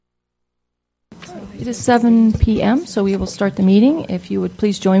It is 7 p.m., so we will start the meeting. If you would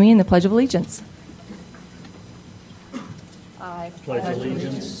please join me in the Pledge of Allegiance. I pledge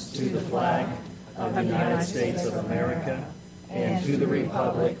allegiance to the flag of the United States of America and to the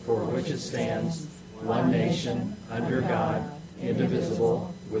republic for which it stands, one nation, under God,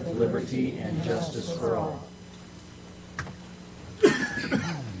 indivisible, with liberty and justice for all.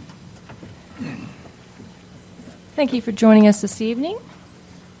 Thank you for joining us this evening.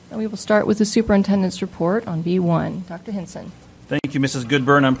 And we will start with the superintendent's report on B1. Dr. Hinson. Thank you, Mrs.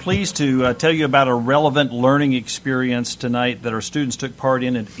 Goodburn. I'm pleased to tell you about a relevant learning experience tonight that our students took part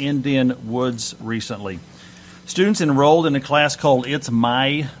in at Indian Woods recently. Students enrolled in a class called It's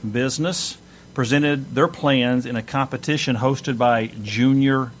My Business presented their plans in a competition hosted by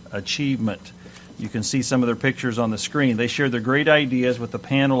Junior Achievement. You can see some of their pictures on the screen. They shared their great ideas with a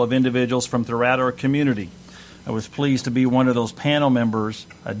panel of individuals from throughout our community. I was pleased to be one of those panel members,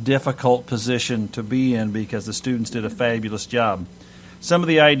 a difficult position to be in because the students did a fabulous job. Some of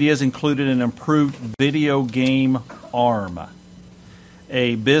the ideas included an improved video game arm,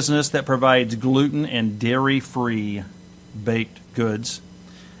 a business that provides gluten and dairy-free baked goods,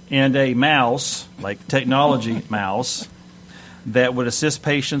 and a mouse, like technology mouse, that would assist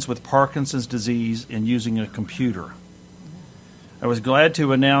patients with Parkinson's disease in using a computer. I was glad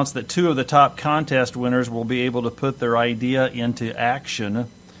to announce that 2 of the top contest winners will be able to put their idea into action.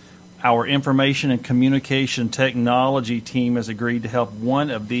 Our information and communication technology team has agreed to help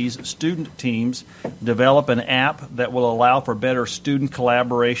one of these student teams develop an app that will allow for better student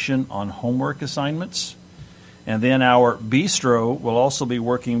collaboration on homework assignments. And then our bistro will also be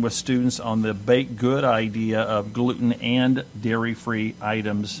working with students on the baked good idea of gluten and dairy-free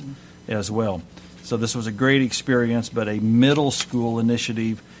items as well. So this was a great experience, but a middle school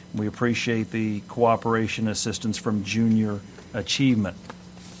initiative. We appreciate the cooperation and assistance from Junior Achievement.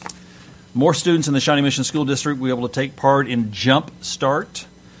 More students in the Shawnee Mission School District will be able to take part in Jump Start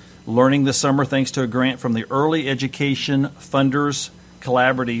learning this summer thanks to a grant from the Early Education Funders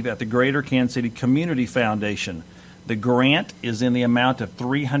Collaborative at the Greater Kansas City Community Foundation. The grant is in the amount of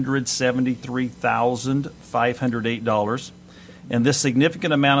 $373,508. And this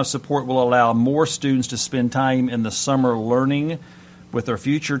significant amount of support will allow more students to spend time in the summer learning with their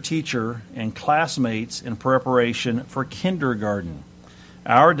future teacher and classmates in preparation for kindergarten.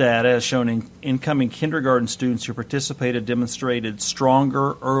 Our data has shown incoming kindergarten students who participated demonstrated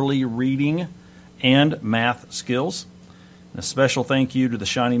stronger early reading and math skills. And a special thank you to the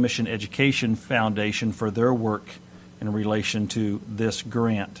Shawnee Mission Education Foundation for their work in relation to this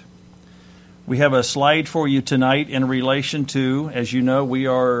grant. We have a slide for you tonight in relation to, as you know, we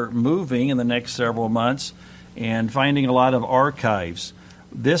are moving in the next several months and finding a lot of archives.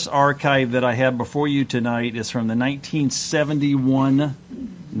 This archive that I have before you tonight is from the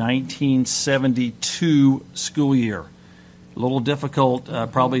 1971-1972 school year. A little difficult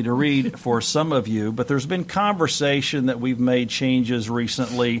probably to read for some of you, but there's been conversation that we've made changes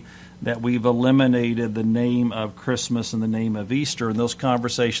recently that we've eliminated the name of Christmas and the name of Easter, and those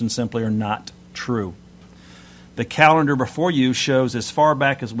conversations simply are not true. The calendar before you shows as far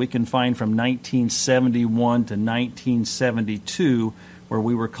back as we can find from 1971 to 1972, where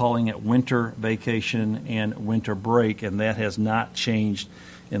we were calling it winter vacation and winter break, and that has not changed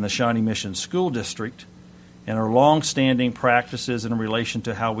in the Shawnee Mission School District. And our long-standing practices in relation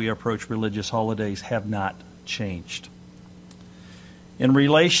to how we approach religious holidays have not changed. In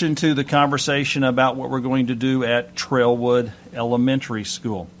relation to the conversation about what we're going to do at Trailwood Elementary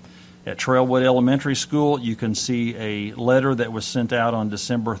School. At Trailwood Elementary School, you can see a letter that was sent out on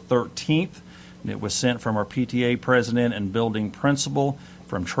December 13th. It was sent from our PTA president and building principal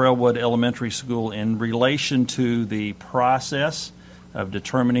from Trailwood Elementary School in relation to the process of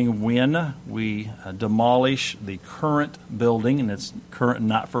determining when we demolish the current building, and it's current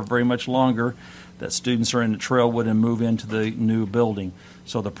not for very much longer, that students are in the Trailwood and move into the new building.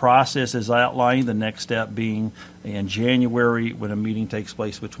 So the process is outlined, the next step being in January when a meeting takes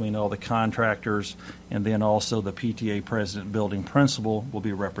place between all the contractors, and then also the PTA president, building principal will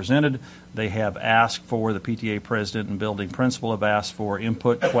be represented. They have asked for, the PTA president and building principal have asked for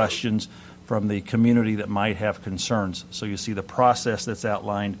input questions from the community that might have concerns. So you see the process that's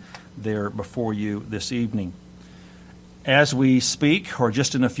outlined there before you this evening. As we speak, or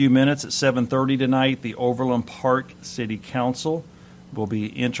just in a few minutes at 7:30 tonight, the Overland Park City Council will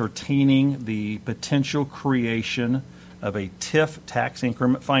be entertaining the potential creation of a TIF, tax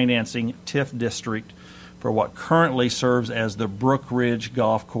increment financing, TIF district for what currently serves as the Brook Ridge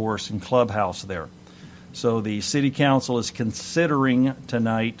Golf Course and Clubhouse there. So the City Council is considering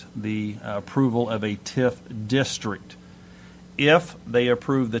tonight the approval of a TIF district. if they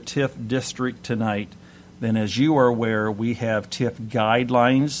approve the TIF district tonight, then as you are aware, we have TIF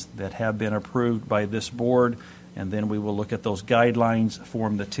guidelines that have been approved by this board, and then we will look at those guidelines,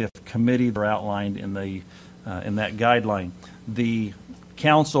 form the TIF committee that are outlined in that guideline. The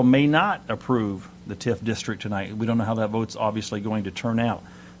council may not approve the TIF district tonight. We don't know how that vote's obviously going to turn out.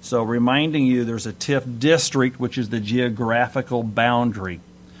 So reminding you, there's a TIF district, which is the geographical boundary.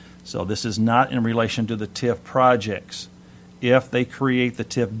 So this is not in relation to the TIF projects. If they create the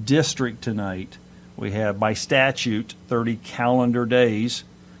TIF district tonight, we have, by statute, 30 calendar days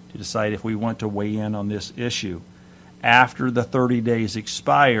to decide if we want to weigh in on this issue. After the 30 days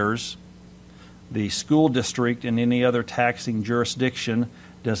expires, the school district and any other taxing jurisdiction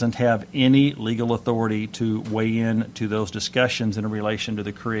doesn't have any legal authority to weigh in to those discussions in relation to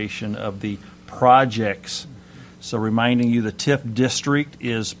the creation of the projects. So reminding you, the TIF district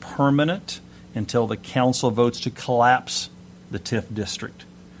is permanent until the council votes to collapse the TIF district.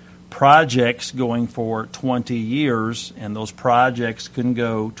 Projects going for 20 years, and those projects can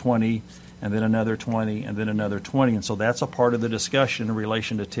go 20 and then another 20 and then another 20. And so that's a part of the discussion in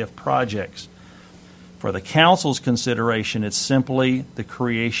relation to TIF projects. For the council's consideration, it's simply the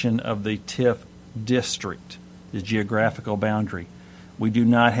creation of the TIF district, the geographical boundary. We do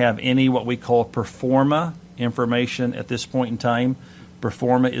not have any what we call performa information at this point in time.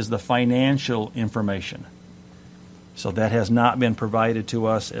 Performa is the financial information. So that has not been provided to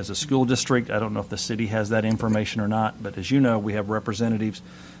us as a school district. I don't know if the city has that information or not, but as you know, we have representatives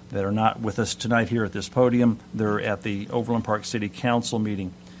that are not with us tonight here at this podium. They're at the Overland Park City Council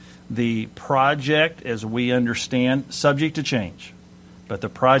meeting. The project, as we understand, subject to change, but the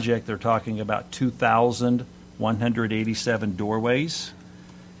project, they're talking about 2,187 doorways.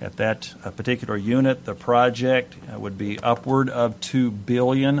 At that particular unit, the project would be upward of $2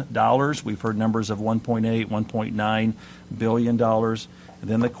 billion. We've heard numbers of $1.8, $1.9 billion. And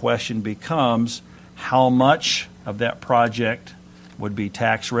then the question becomes, how much of that project would be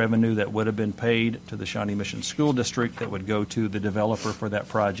tax revenue that would have been paid to the Shawnee Mission School District that would go to the developer for that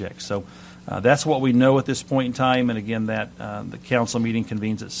project. So that's what we know at this point in time. And again, that the council meeting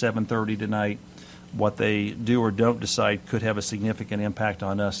convenes at 7:30 tonight. What they do or don't decide could have a significant impact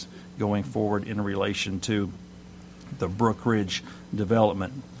on us going forward in relation to the Brook Ridge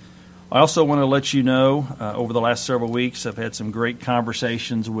development. I also want to let you know, over the last several weeks, I've had some great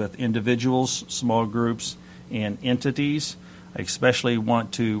conversations with individuals, small groups, and entities. I especially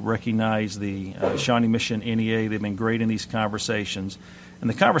want to recognize the Shawnee Mission NEA. They've been great in these conversations. And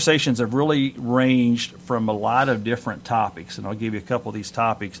the conversations have really ranged from a lot of different topics, and I'll give you a couple of these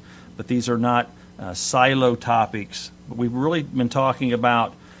topics, but these are not silo topics. But we've really been talking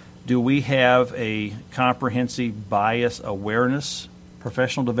about, do we have a comprehensive bias awareness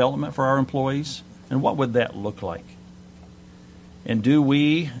professional development for our employees? And what would that look like? And do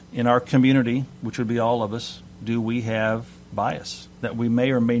we, in our community, which would be all of us, do we have bias, that we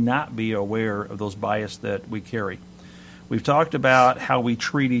may or may not be aware of those bias that we carry? We've talked about how we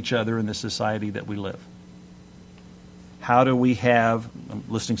treat each other in the society that we live. How do we have, I'm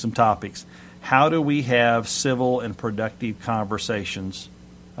listing some topics, how do we have civil and productive conversations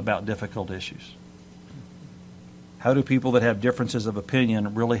about difficult issues? How do people that have differences of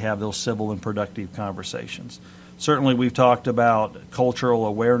opinion really have those civil and productive conversations? Certainly we've talked about cultural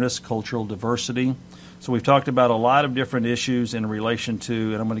awareness, cultural diversity. So we've talked about a lot of different issues in relation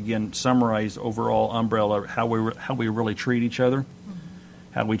to, and I'm going to again summarize overall umbrella, how we really treat each other,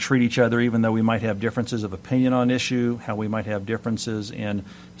 how we treat each other even though we might have differences of opinion on issue, how we might have differences in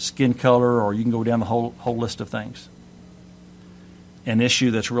skin color, or you can go down the whole list of things. An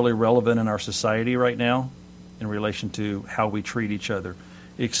issue that's really relevant in our society right now in relation to how we treat each other.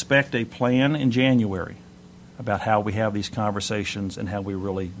 Expect a plan in January about how we have these conversations and how we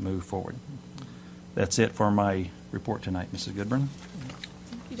really move forward. That's it for my report tonight, Mrs. Goodburn.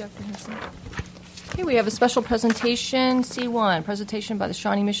 Thank you, Dr. Henson. Okay, we have a special presentation, C1, presentation by the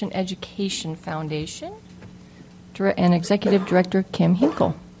Shawnee Mission Education Foundation, and Executive Director Kim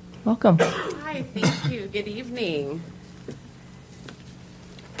Hinkle. Welcome. Hi, thank you. Good evening.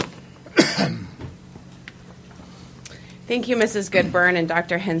 Thank you, Mrs. Goodburn and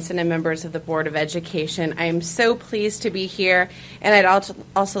Dr. Henson and members of the Board of Education. I am so pleased to be here, and I'd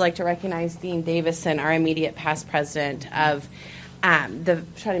also like to recognize Dean Davison, our immediate past president of the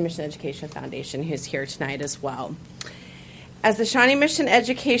Shawnee Mission Education Foundation, who's here tonight as well. As the Shawnee Mission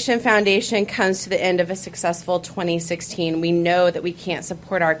Education Foundation comes to the end of a successful 2016, we know that we can't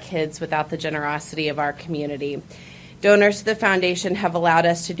support our kids without the generosity of our community. Donors to the foundation have allowed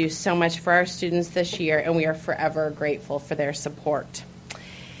us to do so much for our students this year, and we are forever grateful for their support.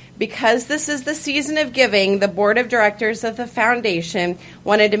 Because this is the season of giving, the board of directors of the foundation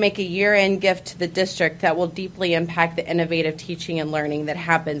wanted to make a year-end gift to the district that will deeply impact the innovative teaching and learning that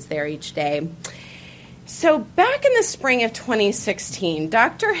happens there each day. So back in the spring of 2016,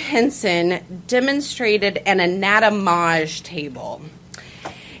 Dr. Henson demonstrated an anatomage table.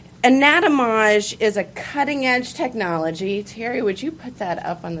 Anatomage is a cutting-edge technology. Terry, would you put that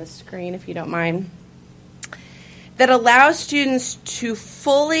up on the screen if you don't mind? That allows students to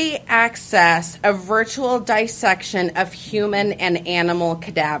fully access a virtual dissection of human and animal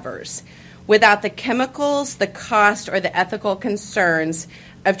cadavers without the chemicals, the cost, or the ethical concerns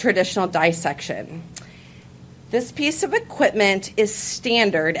of traditional dissection. This piece of equipment is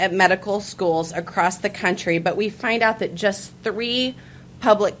standard at medical schools across the country, but we find out that just 3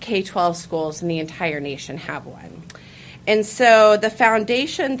 public K-12 schools in the entire nation have one. And so the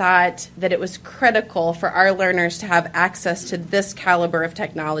foundation thought that it was critical for our learners to have access to this caliber of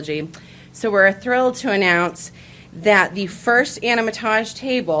technology. So we're thrilled to announce that the first anatomage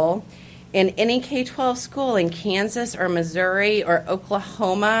table in any K-12 school in Kansas or Missouri or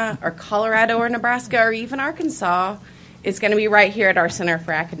Oklahoma or Colorado or Nebraska or even Arkansas is going to be right here at our Center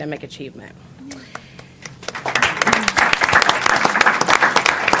for Academic Achievement.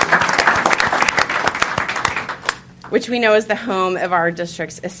 Which we know is the home of our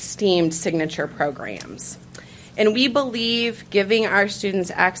district's esteemed signature programs. And we believe giving our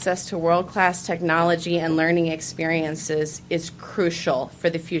students access to world-class technology and learning experiences is crucial for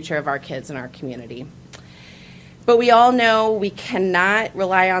the future of our kids and our community. But we all know we cannot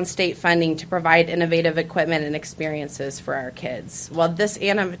rely on state funding to provide innovative equipment and experiences for our kids. While this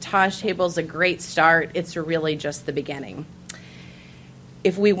anatomage table is a great start, it's really just the beginning.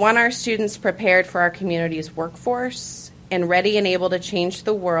 If we want our students prepared for our community's workforce and ready and able to change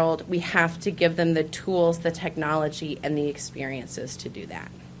the world, we have to give them the tools, the technology, and the experiences to do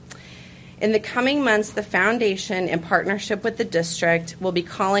that. In the coming months, the foundation, in partnership with the district, will be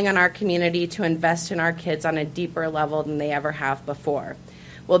calling on our community to invest in our kids on a deeper level than they ever have before.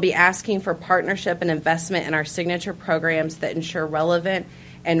 We'll be asking for partnership and investment in our signature programs that ensure relevant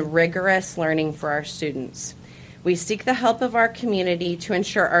and rigorous learning for our students. We seek the help of our community to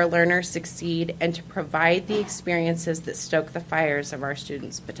ensure our learners succeed and to provide the experiences that stoke the fires of our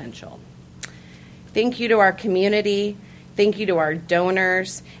students' potential. Thank you to our community, thank you to our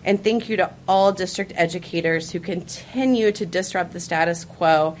donors, and thank you to all district educators who continue to disrupt the status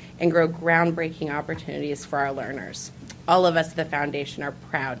quo and grow groundbreaking opportunities for our learners. All of us at the foundation are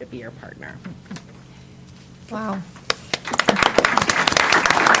proud to be your partner. Wow.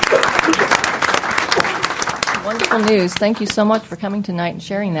 Wonderful news. Thank you so much for coming tonight and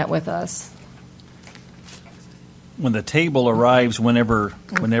sharing that with us. When the table arrives, whenever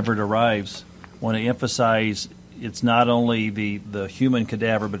it arrives, I want to emphasize it's not only the human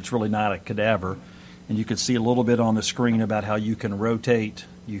cadaver, but it's really not a cadaver. And you can see a little bit on the screen about how you can rotate,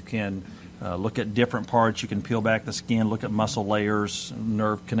 you can look at different parts, you can peel back the skin, look at muscle layers,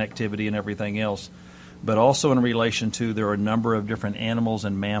 nerve connectivity, and everything else. But also in relation to, there are a number of different animals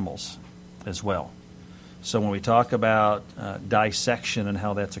and mammals as well. So when we talk about dissection and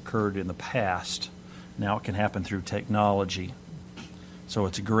how that's occurred in the past, now it can happen through technology. So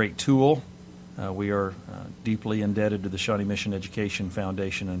it's a great tool. We are deeply indebted to the Shawnee Mission Education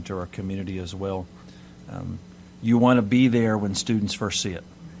Foundation and to our community as well. You want to be there when students first see it.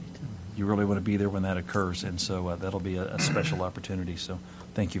 You really want to be there when that occurs, and so that'll be a special opportunity. So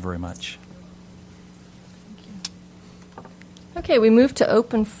thank you very much. Okay, we move to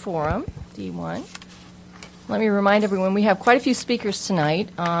open forum, D1. Let me remind everyone, we have quite a few speakers tonight,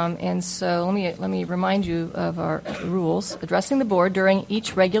 and so let me remind you of our rules. Addressing the board during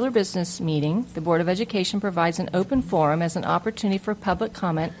each regular business meeting, the Board of Education provides an open forum as an opportunity for public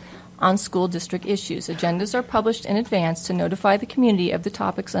comment on school district issues. Agendas are published in advance to notify the community of the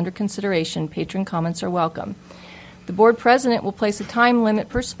topics under consideration. Patron comments are welcome. The board president will place a time limit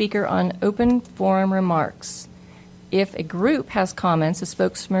per speaker on open forum remarks. If a group has comments, a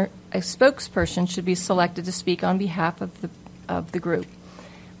spokesperson should be selected to speak on behalf of the group.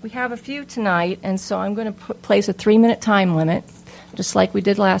 We have a few tonight, and so I'm going to place a 3-minute time limit, just like we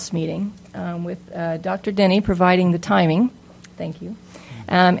did last meeting, with Dr. Denny providing the timing. Thank you.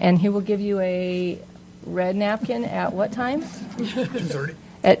 And he will give you a red napkin at what time? 2:30.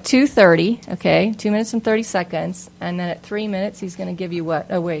 At 2:30, okay, 2 minutes and 30 seconds. And then at 3 minutes, he's going to give you what?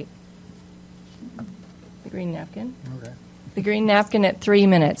 Oh, wait. The green napkin. Okay. The green napkin at 3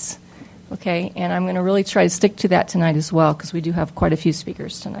 minutes. Okay, and I'm going to really try to stick to that tonight as well because we do have quite a few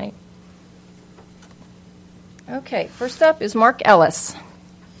speakers tonight. Okay, first up is Mark Ellis.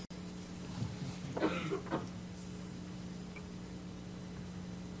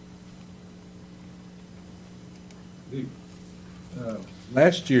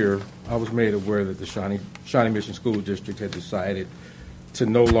 Last year, I was made aware that the Shawnee Mission School District had decided to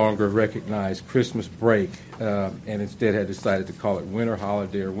no longer recognize Christmas break and instead had decided to call it winter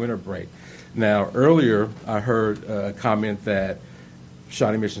holiday or winter break. Now, earlier, I heard a comment that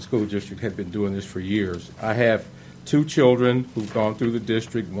Shawnee Mission School District had been doing this for years. I have 2 children who've gone through the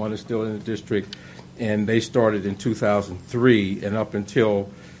district. One is still in the district, and they started in 2003, and up until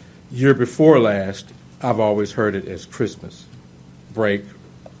year before last, I've always heard it as Christmas break.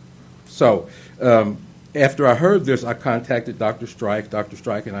 So after I heard this, I contacted Dr. Strike. Dr.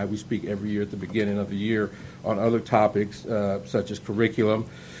 Strike and I, we speak every year at the beginning of the year on other topics such as curriculum.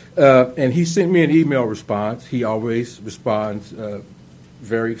 And he sent me an email response. He always responds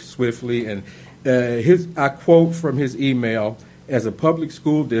very swiftly. And I quote from his email, "As a public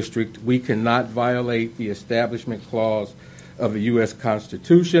school district, we cannot violate the Establishment Clause of the U.S.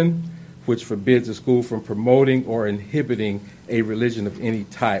 Constitution, which forbids a school from promoting or inhibiting a religion of any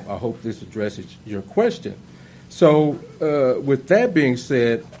type." I hope this addresses your question. So with that being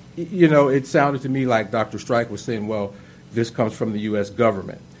said, it sounded to me like Dr. Strike was saying, well, this comes from the U.S.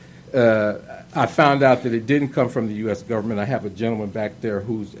 government. I found out that it didn't come from the U.S. government. I have a gentleman back there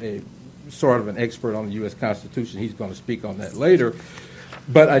who's a sort of an expert on the U.S. Constitution. He's going to speak on that later.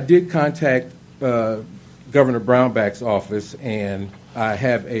 But I did contact Governor Brownback's office, and I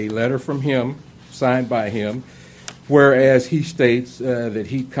have a letter from him, signed by him, whereas he states that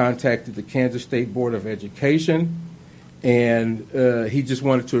he contacted the Kansas State Board of Education, and he just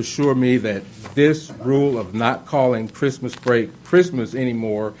wanted to assure me that this rule of not calling Christmas break Christmas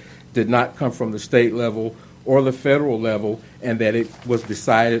anymore did not come from the state level or the federal level, and that it was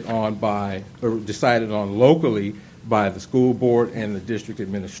decided on locally by the school board and the district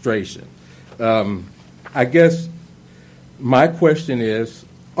administration. I guess my question is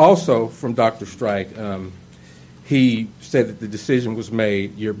also from Dr. Strike. He said that the decision was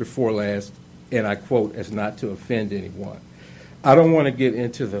made year before last, and I quote, "as not to offend anyone." I don't want to get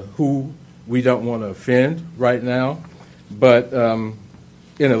into the who we don't want to offend right now, but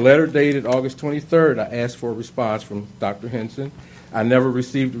in a letter dated August 23rd, I asked for a response from Dr. Henson. I never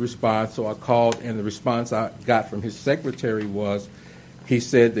received a response, so I called, and the response I got from his secretary was, he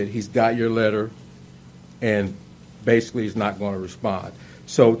said that he's got your letter and basically is not going to respond.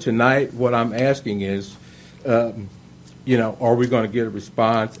 So tonight, what I'm asking is, are we going to get a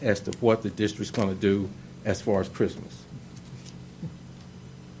response as to what the district's going to do as far as Christmas?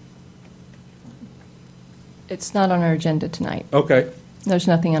 It's not on our agenda tonight. Okay. There's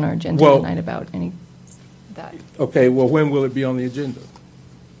nothing on our agenda tonight about any that. Okay, well, when will it be on the agenda?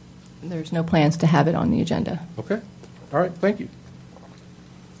 There's no plans to have it on the agenda. Okay. All right, thank you.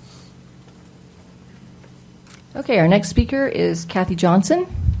 Okay, our next speaker is Kathy Johnson.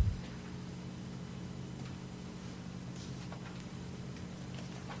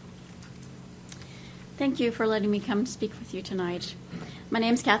 Thank you for letting me come to speak with you tonight. My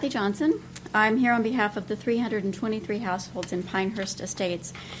name is Kathy Johnson. I'm here on behalf of the 323 households in Pinehurst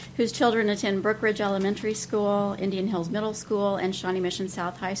Estates whose children attend Brookridge Elementary School, Indian Hills Middle School, and Shawnee Mission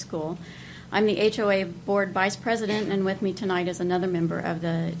South High School. I'm the HOA Board Vice President, and with me tonight is another member of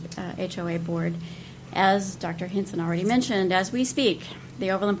the HOA Board. As Dr. Henson already mentioned, as we speak,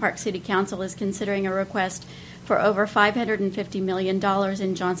 the Overland Park City Council is considering a request for over $550 million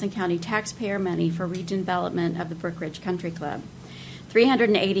in Johnson County taxpayer money for redevelopment of the Brookridge Country Club.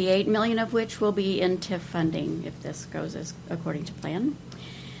 $388 million of which will be in TIF funding if this goes as according to plan.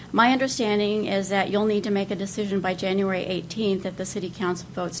 My understanding is that you'll need to make a decision by January 18th if the City Council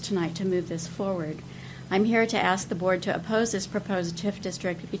votes tonight to move this forward. I'm here to ask the board to oppose this proposed TIF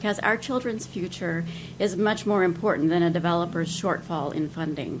district because our children's future is much more important than a developer's shortfall in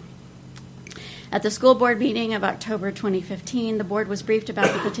funding. At the school board meeting of October 2015, the board was briefed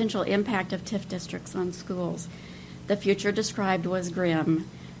about the potential impact of TIF districts on schools. The future described was grim.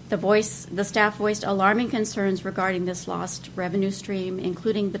 The staff voiced alarming concerns regarding this lost revenue stream,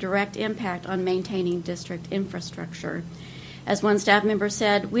 including the direct impact on maintaining district infrastructure. As one staff member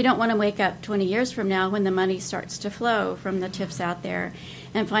said, we don't want to wake up 20 years from now when the money starts to flow from the TIFs out there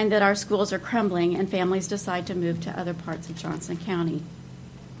and find that our schools are crumbling and families decide to move to other parts of Johnson County.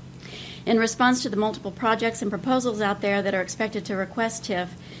 In response to the multiple projects and proposals out there that are expected to request TIF,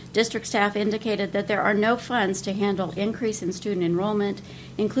 district staff indicated that there are no funds to handle increase in student enrollment,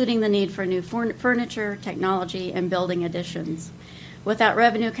 including the need for new furniture, technology, and building additions. Without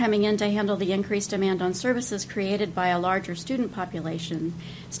revenue coming in to handle the increased demand on services created by a larger student population,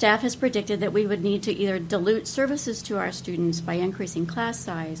 staff has predicted that we would need to either dilute services to our students by increasing class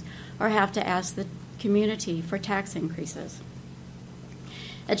size or have to ask the community for tax increases.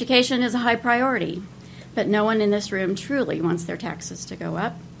 Education is a high priority. but no one in this room truly wants their taxes to go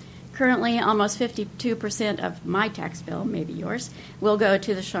up. Currently, almost 52% of my tax bill, maybe yours, will go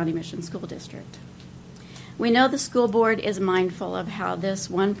to the Shawnee Mission School District. We know the school board is mindful of how this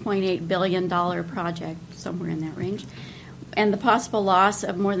 $1.8 billion project, somewhere in that range, and the possible loss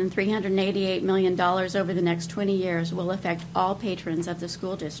of more than $388 million over the next 20 years will affect all patrons of the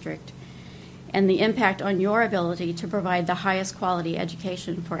school district and the impact on your ability to provide the highest quality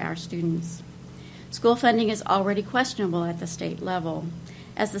education for our students. School funding is already questionable at the state level.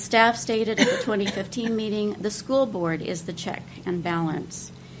 As the staff stated at the 2015 meeting, the school board is the check and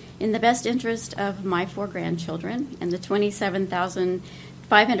balance. In the best interest of my 4 grandchildren and the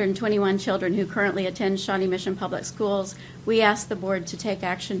 27,521 children who currently attend Shawnee Mission Public Schools, we ask the board to take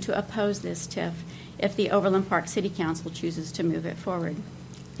action to oppose this TIF if the Overland Park City Council chooses to move it forward.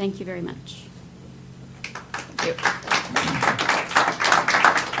 Thank you very much. Thank you.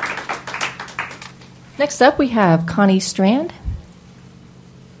 Next up, we have Connie Strand.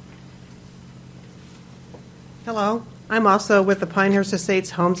 Hello. I'm also with the Pinehurst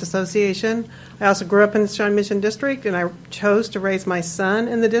Estates Homes Association. I also grew up in the Shawnee Mission District, and I chose to raise my son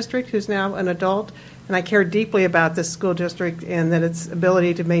in the district, who's now an adult, and I care deeply about this school district and that its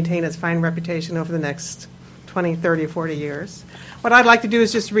ability to maintain its fine reputation over the next 20, 30, 40 years. What I'd like to do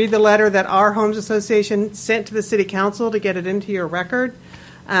is just read the letter that our Homes Association sent to the City Council to get it into your record,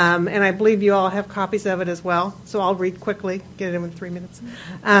 and I believe you all have copies of it as well, so I'll read quickly, get it in 3 minutes.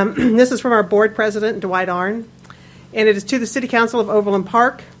 This is from our board president, Dwight Arnn. And it is to the City Council of Overland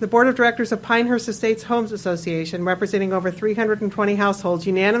Park. The Board of Directors of Pinehurst Estates Homes Association, representing over 320 households,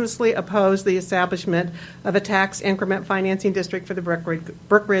 unanimously opposed the establishment of a tax increment financing district for the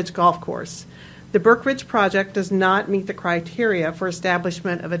Brook Ridge Golf Course. The Brook Ridge project does not meet the criteria for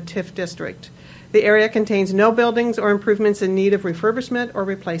establishment of a TIF district. The area contains no buildings or improvements in need of refurbishment or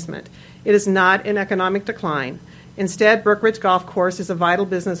replacement. It is not in economic decline. Instead, Brook Ridge Golf Course is a vital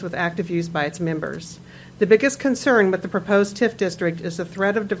business with active use by its members. The biggest concern with the proposed TIF district is the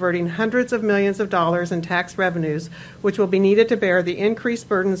threat of diverting hundreds of millions of dollars in tax revenues, which will be needed to bear the increased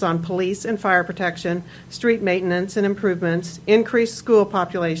burdens on police and fire protection, street maintenance and improvements, increased school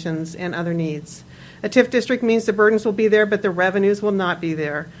populations, and other needs. A TIF district means the burdens will be there, but the revenues will not be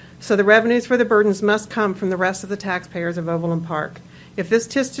there. So the revenues for the burdens must come from the rest of the taxpayers of Overland Park. If this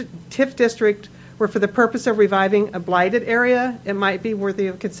TIF district were for the purpose of reviving a blighted area, it might be worthy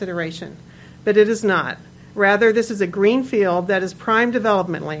of consideration. But it is not. Rather, this is a green field that is prime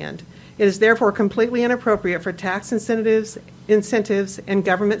development land. It is therefore completely inappropriate for tax incentives and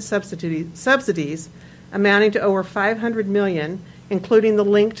government subsidies amounting to over $500 million, including the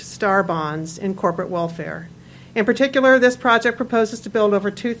linked STAR bonds and corporate welfare. In particular, this project proposes to build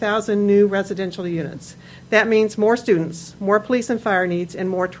over 2,000 new residential units. That means more students, more police and fire needs, and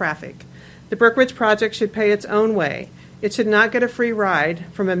more traffic. The Brook Ridge project should pay its own way. It should not get a free ride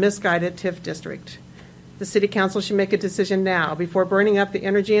from a misguided TIF district. The City Council should make a decision now before burning up the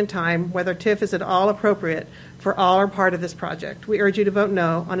energy and time whether TIF is at all appropriate for all or part of this project. We urge you to vote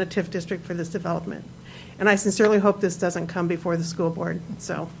no on a TIF district for this development. And I sincerely hope this doesn't come before the school board.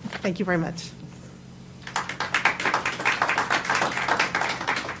 So thank you very much.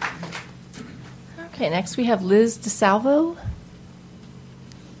 Okay, next we have Liz DeSalvo.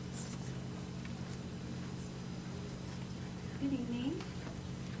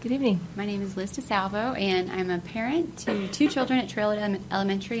 Good evening. My name is Liz DeSalvo, and I'm a parent to 2 children at Trailhead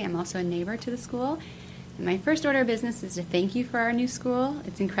Elementary. I'm also a neighbor to the school. And my first order of business is to thank you for our new school.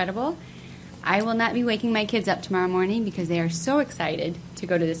 It's incredible. I will not be waking my kids up tomorrow morning because they are so excited to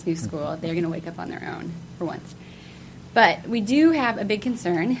go to this new school. They're going to wake up on their own for once. But we do have a big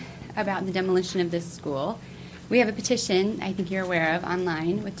concern about the demolition of this school. We have a petition, I think you're aware of,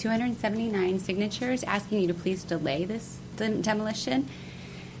 online with 279 signatures asking you to please delay this demolition.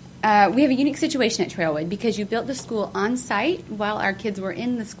 We have a unique situation at Trailwood because you built the school on site while our kids were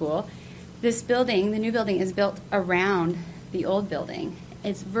in the school. This building, the new building, is built around the old building.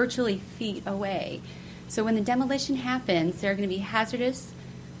 It's virtually feet away. So when the demolition happens, there are going to be hazardous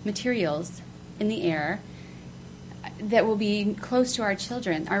materials in the air that will be close to our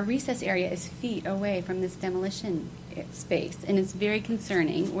children. Our recess area is feet away from this demolition space, and it's very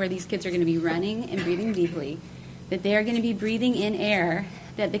concerning where these kids are going to be running and breathing deeply, that they are going to be breathing in air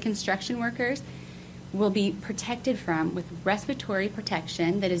that the construction workers will be protected from with respiratory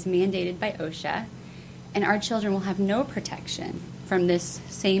protection that is mandated by OSHA, and our children will have no protection from this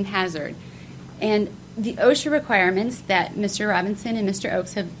same hazard. And the OSHA requirements that Mr. Robinson and Mr.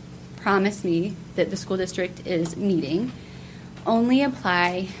 Oakes have promised me that the school district is meeting only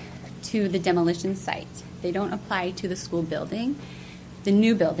apply to the demolition site. They don't apply to the school building. the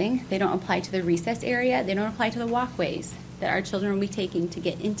new building. They don't apply to the recess area. They don't apply to the walkways that our children will be taking to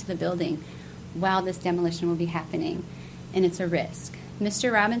get into the building while this demolition will be happening, and it's a risk.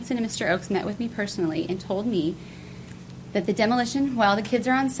 Mr. Robinson and Mr. Oakes met with me personally and told me that the demolition while the kids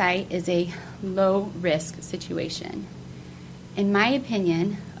are on site is a low-risk situation. In my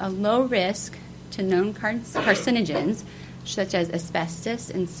opinion, a low risk to known carcinogens, such as asbestos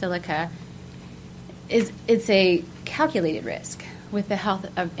and silica, it's a calculated risk with the health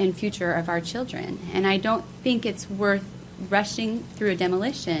and future of our children. And I don't think it's worth rushing through a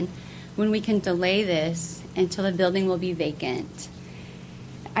demolition when we can delay this until the building will be vacant.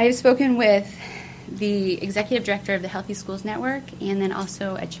 I have spoken with the executive director of the Healthy Schools Network and then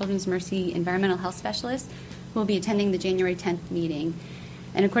also a Children's Mercy environmental health specialist who will be attending the January 10th meeting.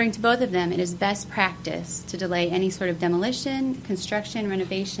 And according to both of them, it is best practice to delay any sort of demolition, construction,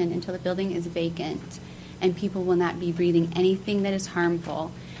 renovation until the building is vacant and people will not be breathing anything that is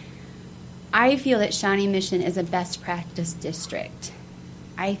harmful. I feel that Shawnee Mission is a best practice district.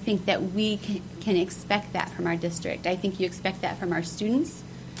 I think that we can expect that from our district. I think you expect that from our students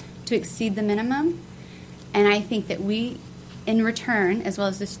to exceed the minimum. And I think that we, in return, as well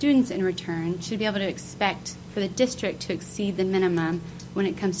as the students in return, should be able to expect for the district to exceed the minimum when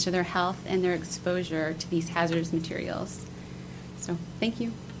it comes to their health and their exposure to these hazardous materials. So, thank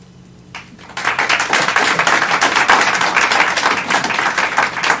you.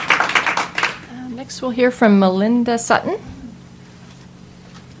 Next, we'll hear from Melinda Sutton.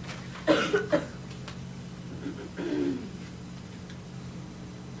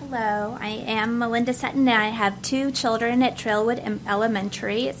 Hello, I am Melinda Sutton, and I have 2 children at Trailwood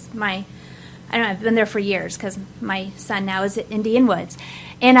Elementary. I've been there for years because my son now is at Indian Woods.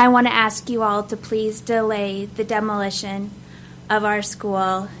 And I want to ask you all to please delay the demolition of our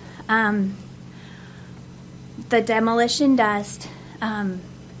school. The demolition dust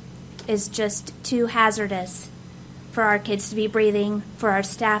is just too hazardous for our kids to be breathing, for our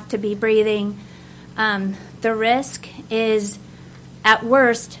staff to be breathing. The risk is, at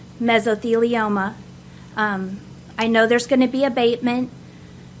worst, mesothelioma. I know there's going to be abatement.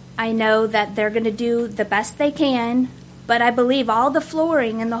 I know that they're going to do the best they can, but I believe all the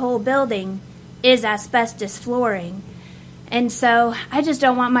flooring in the whole building is asbestos flooring. And so I just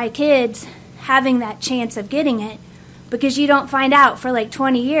don't want my kids having that chance of getting it, because you don't find out for like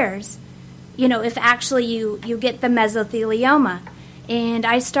 20 years, if actually you get the mesothelioma. And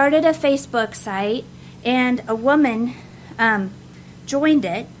I started a Facebook site, and a woman joined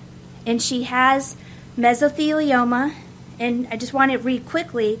it, and she has mesothelioma, and I just want to read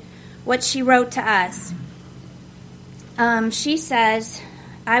quickly what she wrote to us. She says,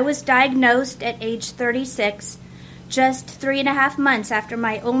 I was diagnosed at age 36, just 3.5 months after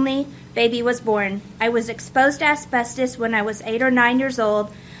my only baby was born. I was exposed to asbestos when I was 8 or 9 years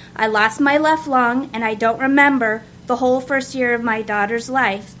old. I lost my left lung, and I don't remember the whole first year of my daughter's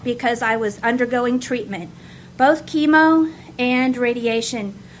life because I was undergoing treatment, both chemo and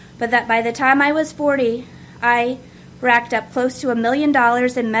radiation. But that by the time I was 40, I racked up close to $1 million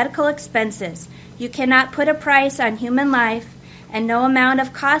in medical expenses. You cannot put a price on human life, and no amount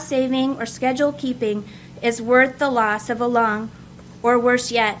of cost saving or schedule keeping is worth the loss of a lung, or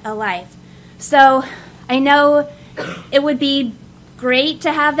worse yet, a life. So I know it would be great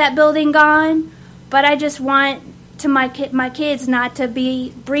to have that building gone, but I just want my kids not to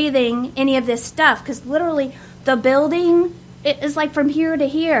be breathing any of this stuff, because literally the building, it is like from here to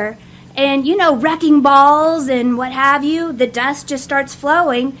here. And, wrecking balls and what have you, the dust just starts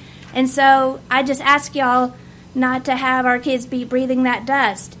flowing. And so I just ask y'all not to have our kids be breathing that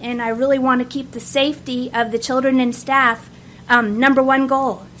dust. And I really want to keep the safety of the children and staff number one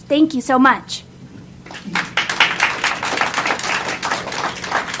goal. Thank you so much.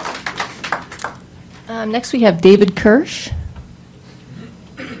 Next, we have David Kirsch.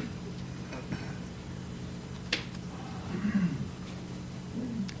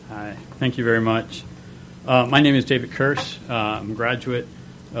 Thank you very much. My name is David Kirsch. I'm a graduate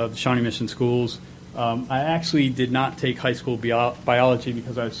of the Shawnee Mission Schools. I actually did not take high school biology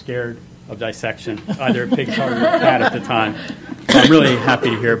because I was scared of dissection, either a pig or a cat at the time. So I'm really happy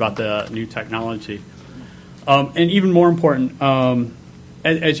to hear about the new technology. And even more important,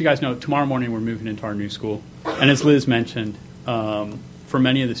 as you guys know, tomorrow morning we're moving into our new school. And as Liz mentioned, for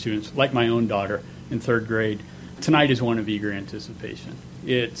many of the students, like my own daughter in 3rd grade, tonight is one of eager anticipation.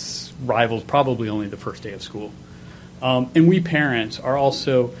 It's rivals probably only the first day of school. And we parents are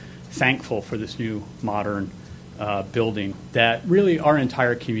also thankful for this new modern building that really our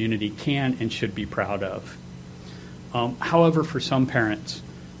entire community can and should be proud of. However, for some parents,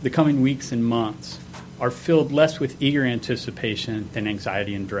 the coming weeks and months are filled less with eager anticipation than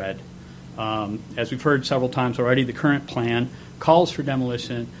anxiety and dread. As we've heard several times already, the current plan calls for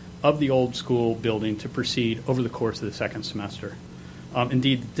demolition of the old school building to proceed over the course of the second semester.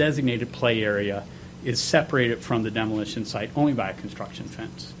 Indeed, the designated play area is separated from the demolition site only by a construction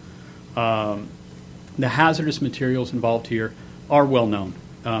fence. The hazardous materials involved here are well known.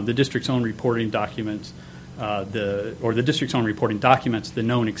 The district's own reporting documents the district's own reporting documents the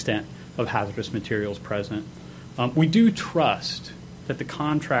known extent of hazardous materials present. We do trust that the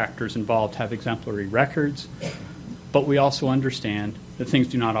contractors involved have exemplary records, but we also understand that things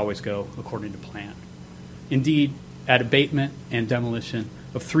do not always go according to plan. Indeed, at abatement and demolition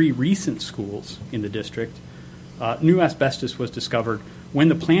of 3 recent schools in the district, new asbestos was discovered when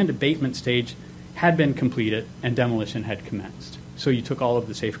the planned abatement stage had been completed and demolition had commenced. So you took all of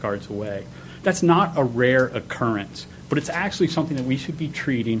the safeguards away. That's not a rare occurrence, but it's actually something that we should be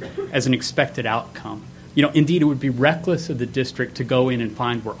treating as an expected outcome. Indeed, it would be reckless of the district to go in and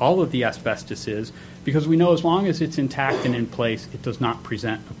find where all of the asbestos is, because we know as long as it's intact and in place, it does not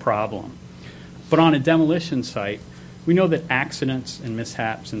present a problem. But on a demolition site, we know that accidents and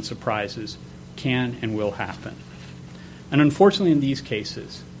mishaps and surprises can and will happen. And unfortunately, in these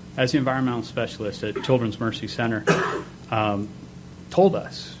cases, as the environmental specialist at Children's Mercy Center told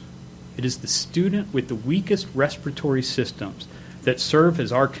us, it is the student with the weakest respiratory systems that serve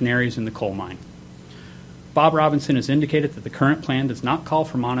as our canaries in the coal mine. Bob Robinson has indicated that the current plan does not call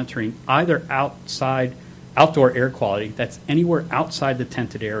for monitoring either outdoor air quality, that's anywhere outside the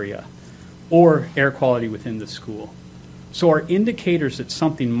tented area, or air quality within the school. So our indicators that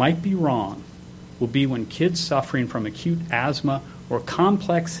something might be wrong will be when kids suffering from acute asthma or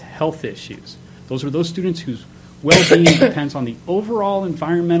complex health issues, those are those students whose well-being depends on the overall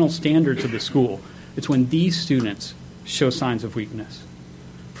environmental standards of the school. It's when these students show signs of weakness.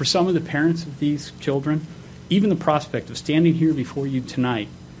 For some of the parents of these children, even the prospect of standing here before you tonight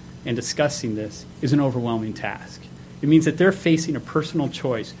and discussing this is an overwhelming task. It means that they're facing a personal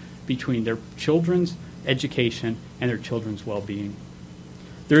choice between their children's education and their children's well-being.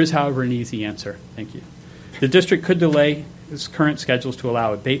 There is, however, an easy answer. Thank you. The district could delay its current schedules to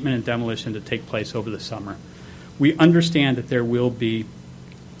allow abatement and demolition to take place over the summer. We understand that there will be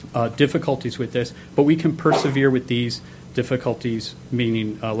difficulties with this, but we can persevere with these difficulties,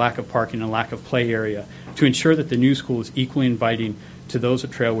 meaning lack of parking and lack of play area, to ensure that the new school is equally inviting to those at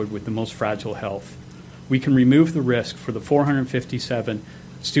Trailwood with the most fragile health. We can remove the risk for the 457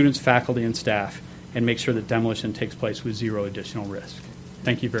 students, faculty, and staff and make sure that demolition takes place with 0 additional risk.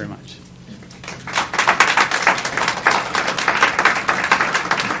 Thank you very much.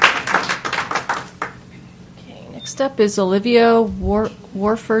 Okay, next up is Olivia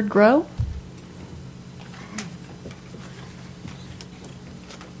Warford-Grow.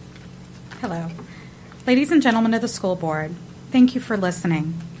 Hello. Ladies and gentlemen of the school board, thank you for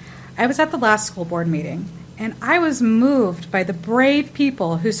listening. I was at the last school board meeting, and I was moved by the brave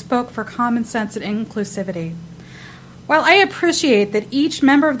people who spoke for common sense and inclusivity. While I appreciate that each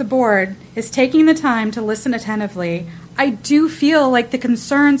member of the board is taking the time to listen attentively, I do feel like the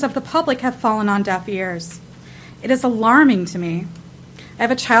concerns of the public have fallen on deaf ears. It is alarming to me. I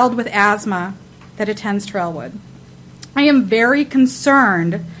have a child with asthma that attends Trailwood. I am very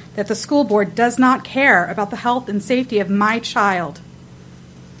concerned that the school board does not care about the health and safety of my child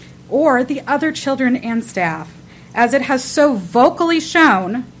or the other children and staff, as it has so vocally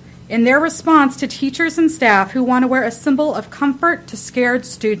shown in their response to teachers and staff who want to wear a symbol of comfort to scared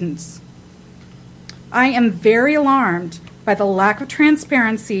students. I am very alarmed by the lack of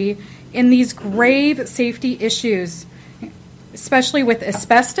transparency in these grave safety issues, especially with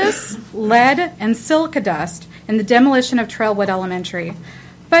asbestos, lead, and silica dust in the demolition of Trailwood Elementary.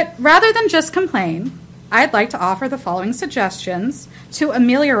 But rather than just complain, I'd like to offer the following suggestions to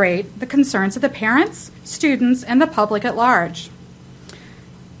ameliorate the concerns of the parents, students, and the public at large.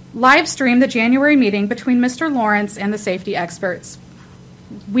 Live stream the January meeting between Mr. Lawrence and the safety experts.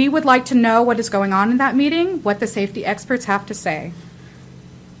 We would like to know what is going on in that meeting, what the safety experts have to say.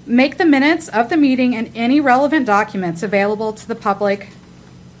 Make the minutes of the meeting and any relevant documents available to the public.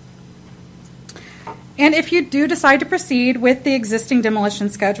 And if you do decide to proceed with the existing demolition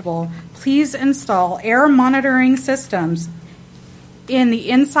schedule, please install air monitoring systems in the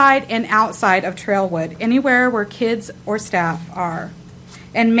inside and outside of Trailwood, anywhere where kids or staff are,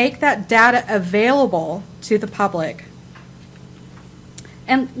 and make that data available to the public.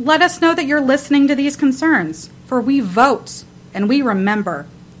 And let us know that you're listening to these concerns, for we vote and we remember.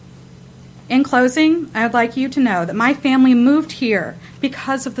 In closing, I would like you to know that my family moved here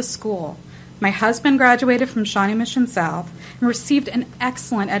because of the school. My husband graduated from Shawnee Mission South and received an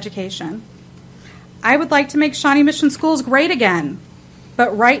excellent education. I would like to make Shawnee Mission Schools great again.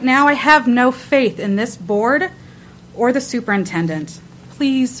 But right now, I have no faith in this board or the superintendent.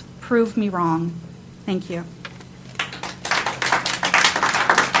 Please prove me wrong. Thank you.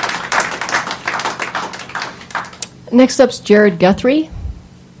 Next up's Jared Guthrie.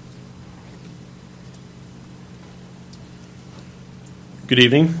 Good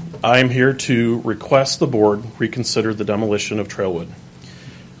evening. I am here to request the board reconsider the demolition of Trailwood.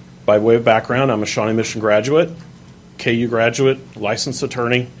 By way of background, I'm a Shawnee Mission graduate, KU graduate, licensed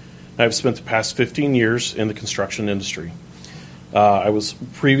attorney. I've spent the past 15 years in the construction industry. I was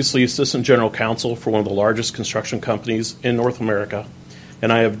previously assistant general counsel for one of the largest construction companies in North America,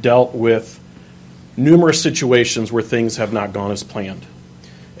 and I have dealt with numerous situations where things have not gone as planned.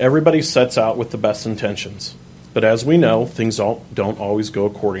 Everybody sets out with the best intentions, but as we know, things don't always go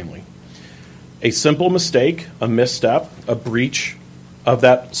accordingly. A simple mistake, a misstep, a breach of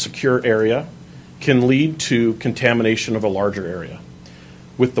that secure area can lead to contamination of a larger area.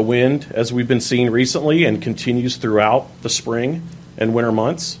 With the wind, as we've been seeing recently and continues throughout the spring and winter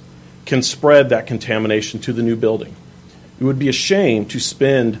months, can spread that contamination to the new building. It would be a shame to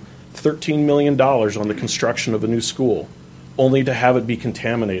spend $13 million on the construction of a new school only to have it be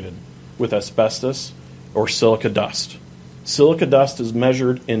contaminated with asbestos or silica dust. Silica dust is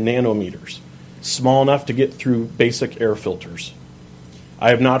measured in nanometers, small enough to get through basic air filters. I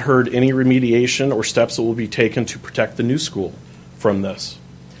have not heard any remediation or steps that will be taken to protect the new school from this.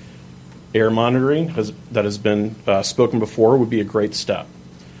 Air monitoring that has been spoken before would be a great step.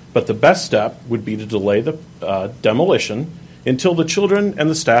 But the best step would be to delay the demolition until the children and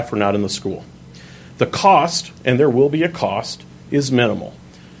the staff are not in the school. The cost, and there will be a cost, is minimal.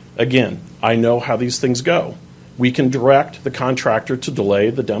 Again, I know how these things go. We can direct the contractor to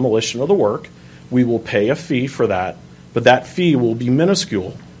delay the demolition of the work. We will pay a fee for that, but that fee will be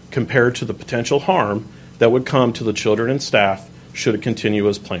minuscule compared to the potential harm that would come to the children and staff should it continue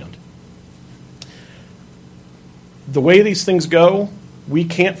as planned. The way these things go, we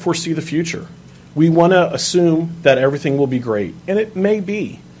can't foresee the future. We want to assume that everything will be great, and it may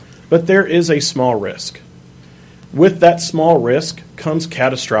be, but there is a small risk. With that small risk comes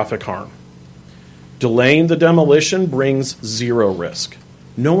catastrophic harm. Delaying the demolition brings zero risk.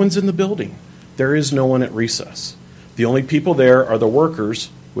 No one's in the building. There is no one at recess. The only people there are the workers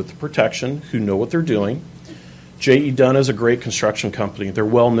with the protection who know what they're doing. J.E. Dunn is a great construction company. They're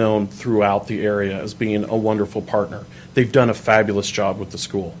well known throughout the area as being a wonderful partner. They've done a fabulous job with the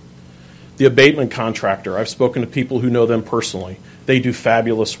school. The abatement contractor, I've spoken to people who know them personally. They do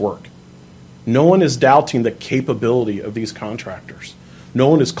fabulous work. No one is doubting the capability of these contractors. No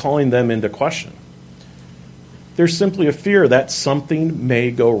one is calling them into question. There's simply a fear that something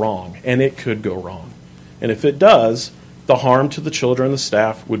may go wrong, and it could go wrong. And if it does, the harm to the children and the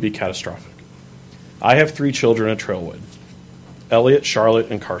staff would be catastrophic. I have 3 children at Trailwood, Elliot,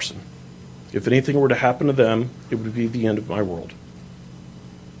 Charlotte, and Carson. If anything were to happen to them, it would be the end of my world.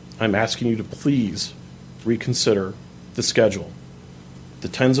 I'm asking you to please reconsider the schedule. The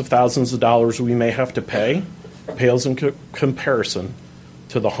tens of thousands of dollars we may have to pay pales in comparison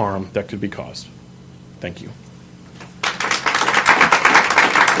to the harm that could be caused. Thank you.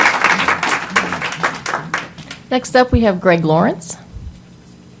 Next up, we have Greg Lawrence.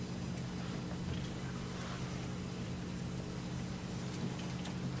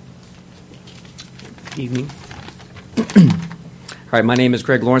 Evening. All right, my name is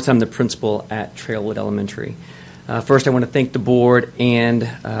Greg Lawrence. I'm the principal at Trailwood Elementary. First, I want to thank the board and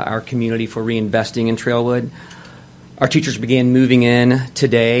our community for reinvesting in Trailwood. Our teachers began moving in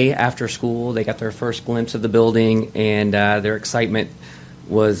today after school. They got their first glimpse of the building, and their excitement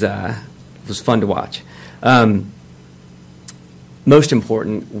was fun to watch. Most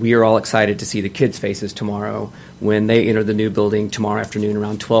important, we are all excited to see the kids' faces tomorrow when they enter the new building tomorrow afternoon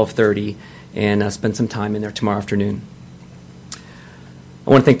around 12:30 and spend some time in there tomorrow afternoon. I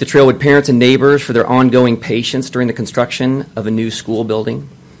want to thank the Trailwood parents and neighbors for their ongoing patience during the construction of a new school building,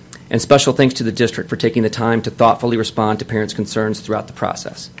 and special thanks to the district for taking the time to thoughtfully respond to parents' concerns throughout the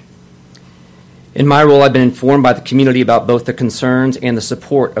process. In my role, I've been informed by the community about both the concerns and the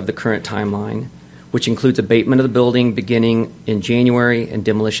support of the current timeline, which includes abatement of the building beginning in January and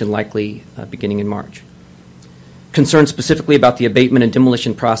demolition likely beginning in March. Concerns specifically about the abatement and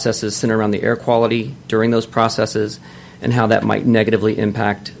demolition processes center around the air quality during those processes and how that might negatively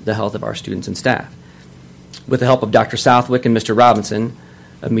impact the health of our students and staff. With the help of Dr. Southwick and Mr. Robinson,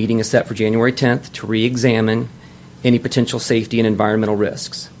 a meeting is set for January 10th to re-examine any potential safety and environmental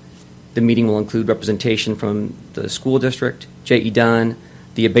risks. The meeting will include representation from the school district, J.E. Dunn,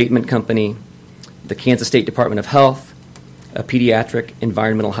 the abatement company, the Kansas State Department of Health, a pediatric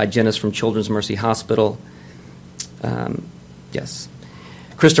environmental hygienist from Children's Mercy Hospital. Yes.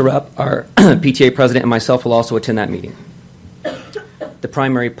 Krista Rupp, our PTA president, and myself will also attend that meeting. The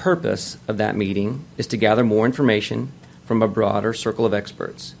primary purpose of that meeting is to gather more information from a broader circle of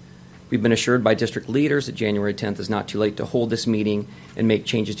experts. We've been assured by district leaders that January 10th is not too late to hold this meeting and make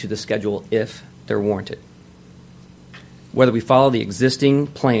changes to the schedule if they're warranted. Whether we follow the existing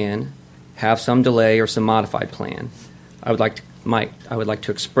plan, have some delay, or some modified plan, I would like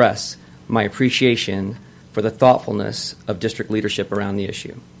to express my appreciation for the thoughtfulness of district leadership around the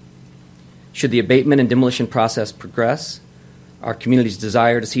issue. Should the abatement and demolition process progress, our community's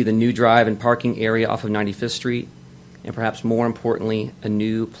desire to see the new drive and parking area off of 95th Street, and perhaps more importantly, a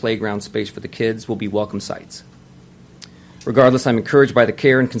new playground space for the kids, will be welcome sights. Regardless, I'm encouraged by the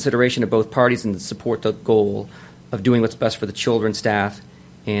care and consideration of both parties and to support the goal of doing what's best for the children, staff,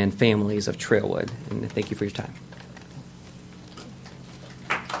 and families of Trailwood. And thank you for your time.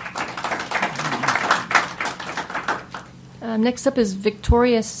 Next up is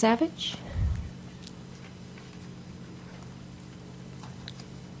Victoria Savage.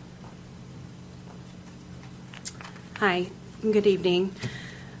 Hi, good evening.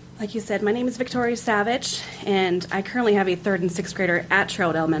 Like you said, my name is Victoria Savage, and I currently have a 3rd and 6th grader at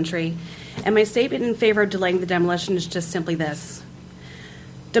Trailwood Elementary. And my statement in favor of delaying the demolition is just simply this.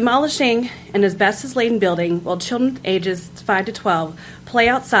 Demolishing an asbestos-laden building while children ages 5 to 12 play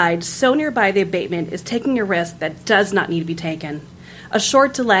outside so nearby the abatement is taking a risk that does not need to be taken. A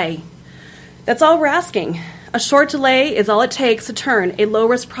short delay. That's all we're asking. A short delay is all it takes to turn a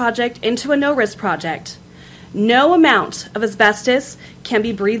low-risk project into a no-risk project. No amount of asbestos can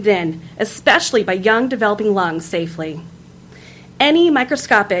be breathed in, especially by young developing lungs, safely. Any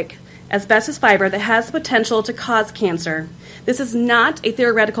microscopic asbestos fiber that has the potential to cause cancer. This is not a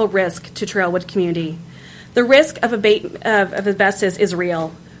theoretical risk to Trailwood community. The risk of asbestos is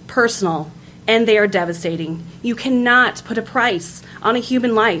real, personal, and they are devastating. You cannot put a price on a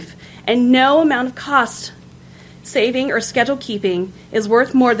human life, and no amount of cost saving or schedule keeping is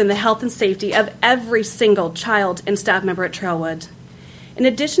worth more than the health and safety of every single child and staff member at Trailwood. In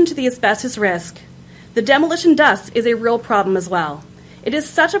addition to the asbestos risk, the demolition dust is a real problem as well. It is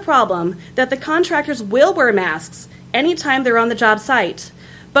such a problem that the contractors will wear masks anytime they're on the job site.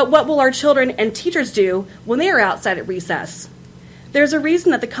 But what will our children and teachers do when they are outside at recess? There's a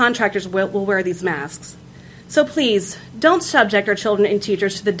reason that the contractors will wear these masks. So please, don't subject our children and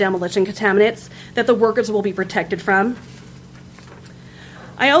teachers to the demolition contaminants that the workers will be protected from.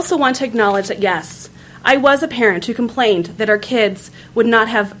 I also want to acknowledge that, yes, I was a parent who complained that our kids would not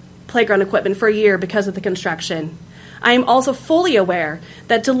have playground equipment for a year because of the construction. I am also fully aware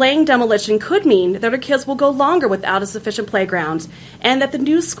that delaying demolition could mean that our kids will go longer without a sufficient playground, and that the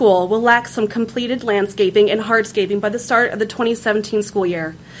new school will lack some completed landscaping and hardscaping by the start of the 2017 school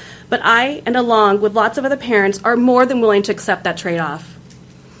year. But I, and along with lots of other parents, are more than willing to accept that trade-off.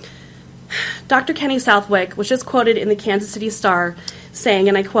 Dr. Kenny Southwick was just quoted in the Kansas City Star saying,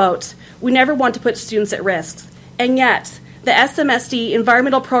 and I quote, "We never want to put students at risk, and yet the SMSD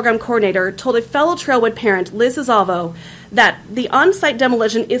Environmental Program Coordinator told a fellow Trailwood parent, Liz Isalvo, that the on-site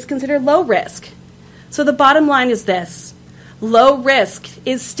demolition is considered low risk. So the bottom line is this. Low risk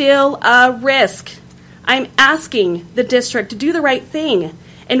is still a risk. I'm asking the district to do the right thing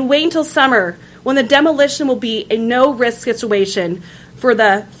and wait until summer when the demolition will be a no-risk situation for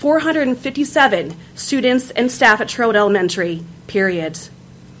the 457 students and staff at Trailwood Elementary, period.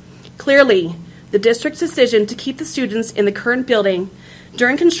 Clearly, the district's decision to keep the students in the current building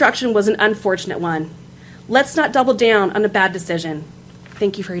during construction was an unfortunate one. Let's not double down on a bad decision.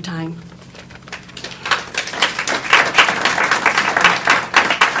 Thank you for your time.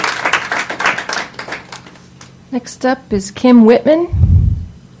 Next up is Kim Whitman.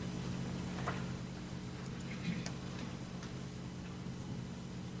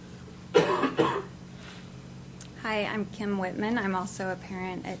 Hi, I'm Kim Whitman. I'm also a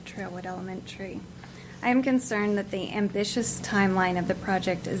parent at Trailwood Elementary. I am concerned that the ambitious timeline of the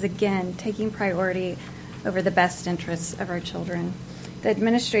project is again taking priority over the best interests of our children. The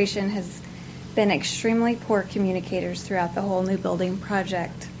administration has been extremely poor communicators throughout the whole new building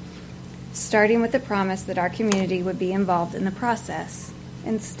project, starting with the promise that our community would be involved in the process.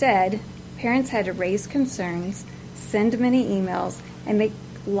 Instead, parents had to raise concerns, send many emails, and make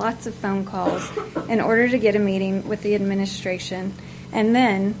lots of phone calls in order to get a meeting with the administration, and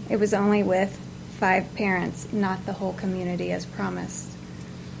then it was only with 5 parents, not the whole community as promised.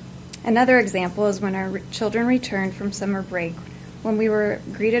 Another example is when our children returned from summer break, when we were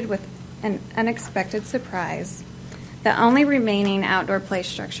greeted with an unexpected surprise. The only remaining outdoor play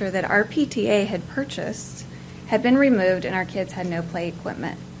structure that our PTA had purchased had been removed and our kids had no play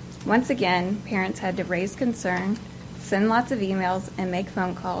equipment. Once again, parents had to raise concern, send lots of emails, and make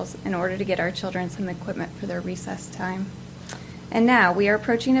phone calls in order to get our children some equipment for their recess time. And now we are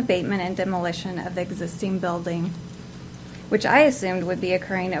approaching abatement and demolition of the existing building, which I assumed would be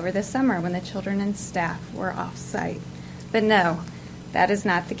occurring over the summer when the children and staff were off-site. But no, that is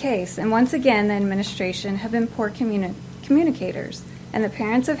not the case. And once again, the administration have been poor communicators, and the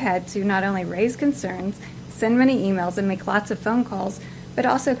parents have had to not only raise concerns, send many emails, and make lots of phone calls, but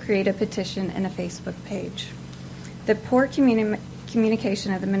also create a petition and a Facebook page. The poor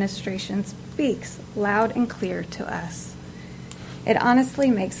communication of the administration speaks loud and clear to us. It honestly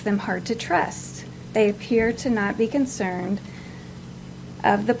makes them hard to trust. They appear to not be concerned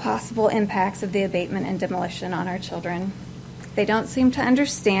of the possible impacts of the abatement and demolition on our children. They don't seem to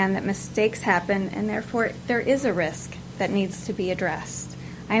understand that mistakes happen and therefore there is a risk that needs to be addressed.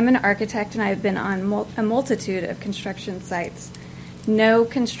 I am an architect and I have been on a multitude of construction sites. No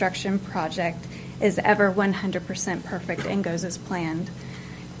construction project is ever 100% perfect and goes as planned,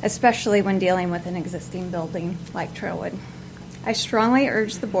 especially when dealing with an existing building like Trailwood. I strongly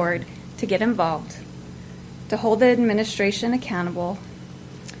urge the board to get involved, to hold the administration accountable,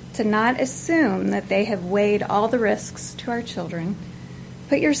 to not assume that they have weighed all the risks to our children.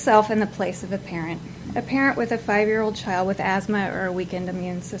 Put yourself in the place of a parent with a 5-year-old child with asthma or a weakened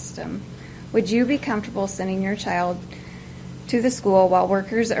immune system. Would you be comfortable sending your child to the school while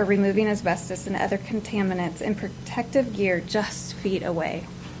workers are removing asbestos and other contaminants in protective gear just feet away?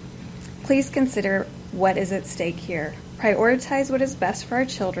 Please consider what is at stake here. Prioritize what is best for our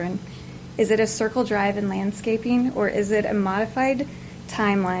children. Is it a circle drive and landscaping, or is it a modified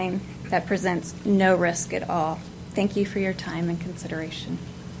timeline that presents no risk at all? Thank you for your time and consideration.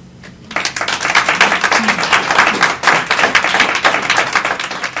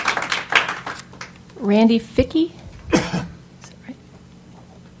 Randy Fickey.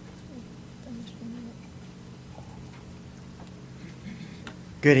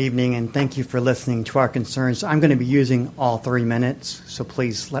 Good evening, and thank you for listening to our concerns. I'm going to be using all 3 minutes, so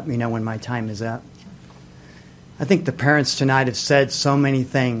please let me know when my time is up. I think the parents tonight have said so many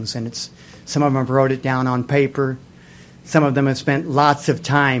things, and some of them wrote it down on paper. Some of them have spent lots of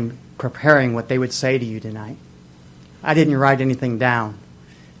time preparing what they would say to you tonight. I didn't write anything down,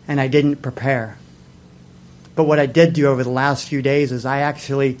 and I didn't prepare. But what I did do over the last few days is I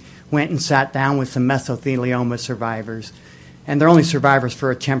actually went and sat down with some mesothelioma survivors. And they're only survivors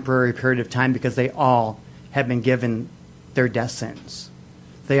for a temporary period of time because they all have been given their death sentence.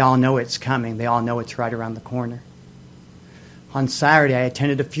 They all know it's coming. They all know it's right around the corner. On Saturday, I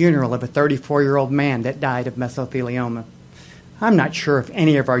attended a funeral of a 34-year-old man that died of mesothelioma. I'm not sure if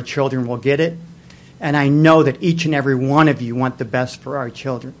any of our children will get it, and I know that each and every one of you want the best for our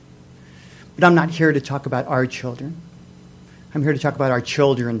children. But I'm not here to talk about our children. I'm here to talk about our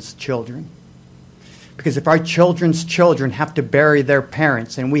children's children. Because if our children's children have to bury their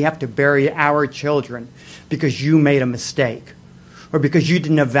parents and we have to bury our children because you made a mistake or because you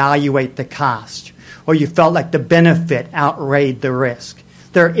didn't evaluate the cost or you felt like the benefit outweighed the risk,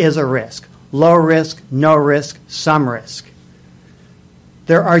 there is a risk. Low risk, no risk, some risk.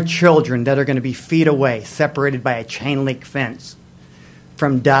 There are children that are going to be feet away, separated by a chain link fence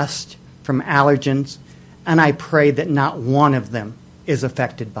from dust, from allergens, and I pray that not one of them is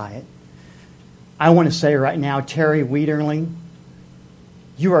affected by it. I want to say right now, Terry Wiederling,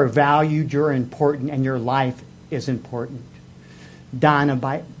 you are valued, you're important, and your life is important. Donna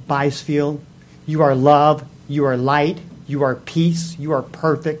Bicefield, you are love, you are light, you are peace, you are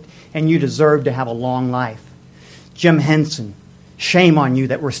perfect, and you deserve to have a long life. Jim Henson, shame on you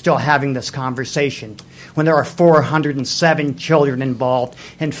that we're still having this conversation when there are 407 children involved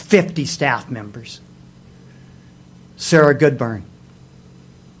and 50 staff members. Sarah Goodburn,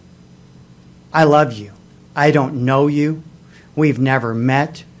 I love you. I don't know you. We've never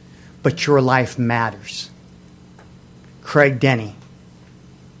met, but your life matters. Craig Denny,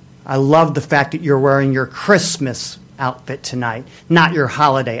 I love the fact that you're wearing your Christmas outfit tonight, not your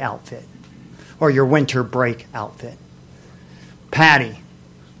holiday outfit or your winter break outfit. Patty,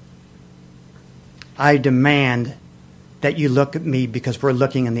 I demand that you look at me because we're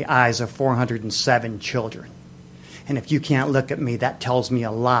looking in the eyes of 407 children. And if you can't look at me, that tells me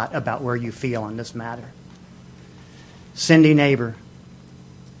a lot about where you feel on this matter. Cindy Neighbor,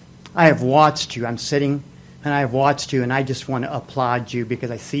 I have watched you. I'm sitting and I have watched you, and I just want to applaud you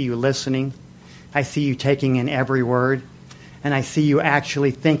because I see you listening. I see you taking in every word, and I see you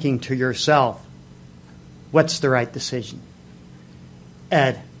actually thinking to yourself, what's the right decision?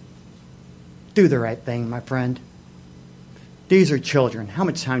 Ed, do the right thing, my friend. These are children. How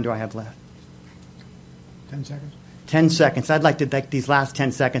much time do I have left? 10 seconds. 10 seconds. I'd like to take these last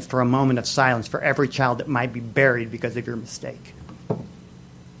 10 seconds for a moment of silence for every child that might be buried because of your mistake.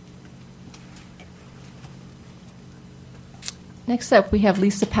 Next up, we have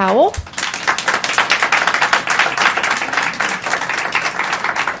Lisa Powell.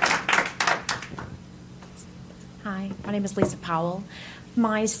 Hi, my name is Lisa Powell.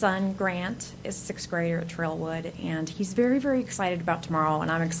 My son, Grant, is a 6th grader at Trailwood, and he's very, very excited about tomorrow,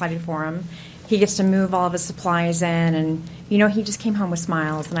 and I'm excited for him. He gets to move all of his supplies in, and, he just came home with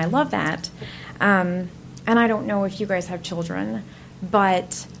smiles, and I love that. And I don't know if you guys have children,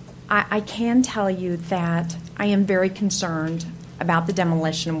 but I can tell you that I am very concerned about the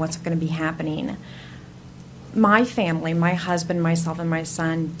demolition and what's going to be happening. My family, my husband, myself, and my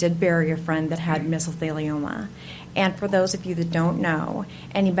son did bury a friend that had mesothelioma. And for those of you that don't know,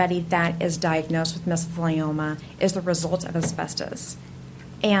 anybody that is diagnosed with mesothelioma is the result of asbestos.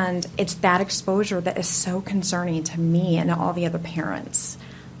 And it's that exposure that is so concerning to me and to all the other parents.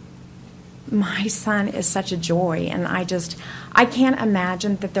 My son is such a joy, and I can't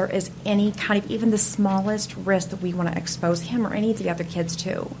imagine that there is any kind of even the smallest risk that we want to expose him or any of the other kids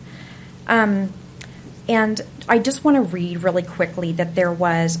to. And I just want to read really quickly that there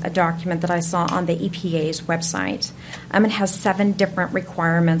was a document that I saw on the EPA's website. It has 7 different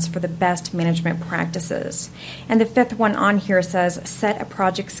requirements for the best management practices. And the 5th one on here says, set a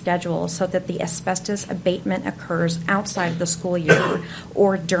project schedule so that the asbestos abatement occurs outside of the school year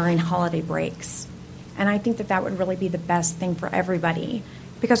or during holiday breaks. And I think that would really be the best thing for everybody,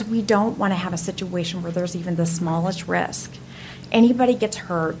 because we don't want to have a situation where there's even the smallest risk. Anybody gets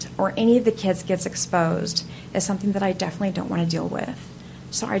hurt or any of the kids gets exposed is something that I definitely don't want to deal with.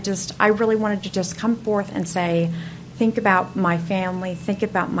 So I really wanted to just come forth and say, think about my family, think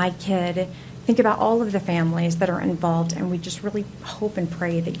about my kid, think about all of the families that are involved, and we just really hope and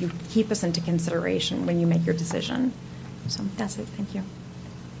pray that you keep us into consideration when you make your decision. So that's it. Thank you.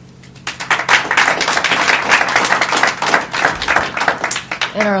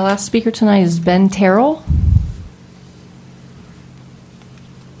 And our last speaker tonight is Ben Terrell.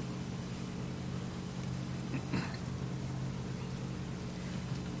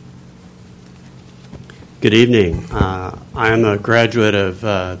 Good evening. I am a graduate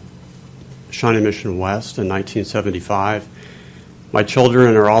of Shawnee Mission West in 1975. My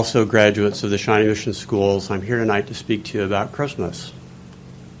children are also graduates of the Shawnee Mission Schools. I'm here tonight to speak to you about Christmas.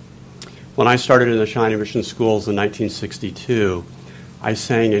 When I started in the Shawnee Mission Schools in 1962, I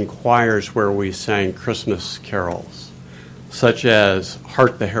sang in choirs where we sang Christmas carols, such as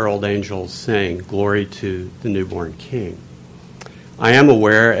Hark the Herald Angels Sing, Glory to the Newborn King. I am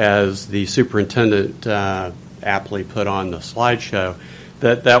aware, as the superintendent aptly put on the slideshow,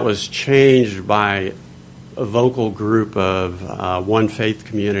 that was changed by a vocal group of One Faith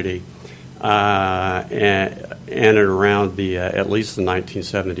community and around at least the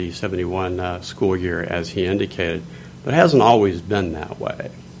 1970-71 school year, as he indicated. But it hasn't always been that way.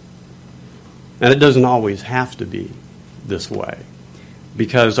 And it doesn't always have to be this way,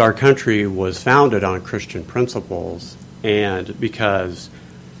 because our country was founded on Christian principles. And because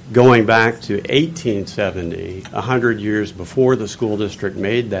going back to 1870, 100 years before the school district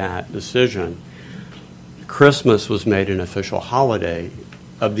made that decision, Christmas was made an official holiday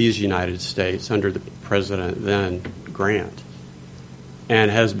of these United States under the president then, Grant, and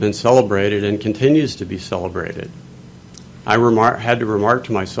has been celebrated and continues to be celebrated. I had to remark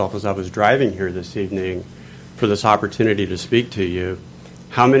to myself as I was driving here this evening for this opportunity to speak to you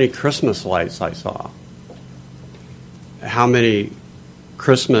how many Christmas lights I saw, how many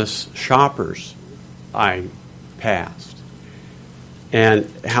Christmas shoppers I passed, and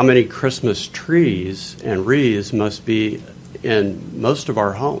how many Christmas trees and wreaths must be in most of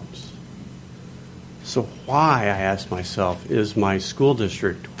our homes. So why, I ask myself, is my school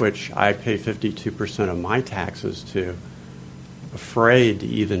district, which I pay 52% of my taxes to, afraid to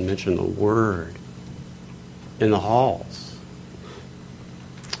even mention the word in the halls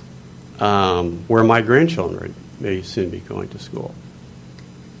where my grandchildren may soon be going to school?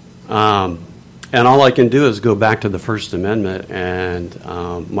 And all I can do is go back to the First Amendment and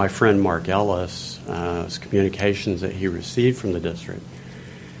my friend Mark Ellis' communications that he received from the district.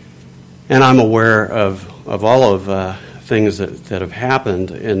 And I'm aware of all of things that have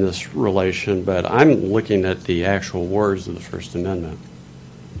happened in this relation, but I'm looking at the actual words of the First Amendment,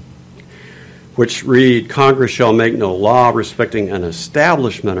 which read, Congress shall make no law respecting an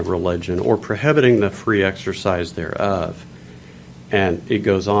establishment of religion or prohibiting the free exercise thereof. And it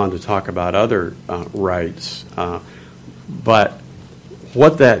goes on to talk about other rights. But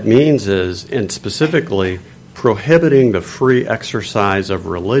what that means is, and specifically, prohibiting the free exercise of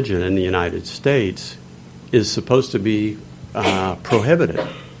religion in the United States is supposed to be prohibited.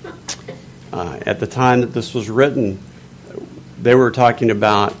 At the time that this was written, they were talking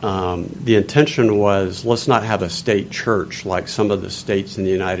about the intention was, let's not have a state church like some of the states in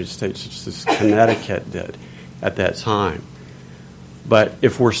the United States, such as Connecticut did at that time. But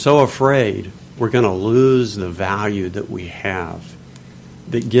if we're so afraid, we're going to lose the value that we have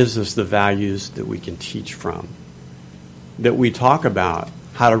that gives us the values that we can teach from, that we talk about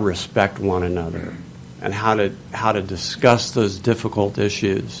how to respect one another and how to discuss those difficult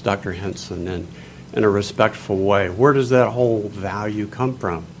issues, Dr. Henson, in a respectful way. Where does that whole value come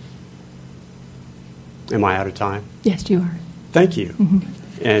from? Am I out of time? Yes, you are. Thank you.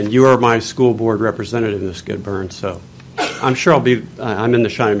 Mm-hmm. And you are my school board representative, Ms. Goodburn, so I'm sure I'm in the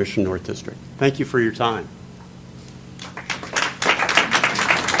Shawnee Mission North District. Thank you for your time.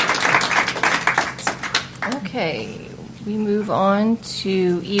 Okay, we move on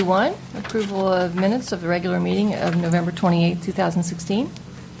to E1, approval of minutes of the regular meeting of November 28, 2016.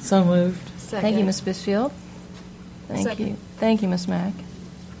 So moved. Thank you, Ms. Bisfield. Thank you. Thank you, Ms. Mack.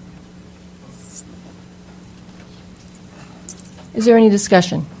 Is there any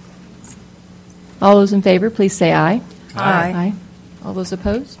discussion? All those in favor, please say aye. Aye. Aye. All those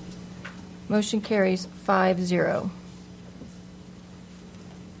opposed? Motion carries 5-0.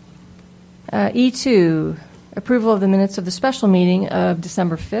 E2, approval of the minutes of the special meeting of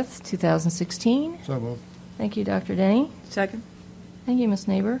December 5th, 2016. So moved. Thank you, Dr. Denny. Second. Thank you, Ms.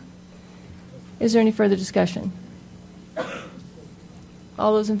 Neighbor. Is there any further discussion?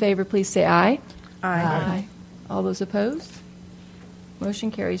 All those in favor, please say aye. Aye. All those opposed?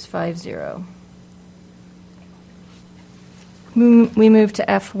 Motion carries 5-0. We move to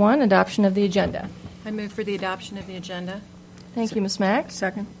F1, adoption of the agenda. I move for the adoption of the agenda. Thank you, Ms. Mack.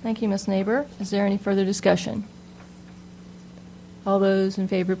 Second. Thank you, Ms. Neighbor. Is there any further discussion? All those in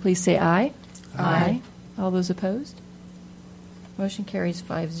favor, please say aye. Aye. All those opposed? Motion carries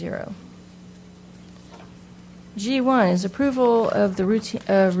 5-0. G1 is approval of the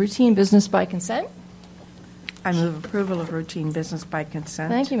routine business by consent. I move approval of routine business by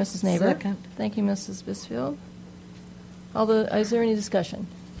consent. Thank you, Mrs. Neighbor. Second. Thank you, Mrs. Bisfield. Is there any discussion?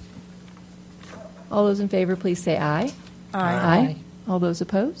 All those in favor, please say aye. Aye. All those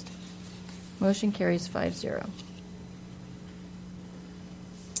opposed? Motion carries 5-0.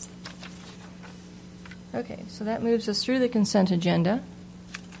 Okay, so that moves us through the consent agenda.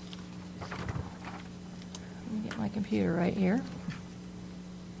 Let me get my computer right here.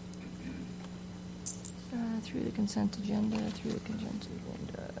 Through the consent agenda,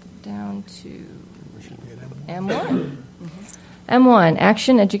 down to M1. M1,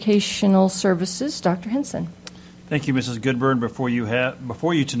 Action Educational Services, Dr. Henson. Thank you, Mrs. Goodburn. Before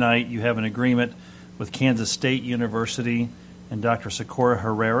you tonight, you have an agreement with Kansas State University and Dr. Socorro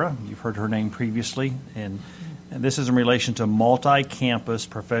Herrera. You've heard her name previously, and this is in relation to multi-campus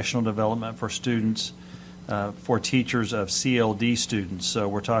professional development for students, for teachers of CLD students. So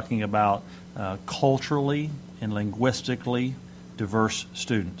we're talking about culturally and linguistically diverse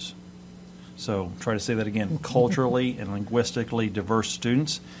students. So try to say that again, culturally and linguistically diverse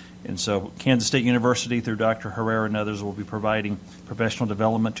students. And so Kansas State University, through Dr. Herrera and others, will be providing professional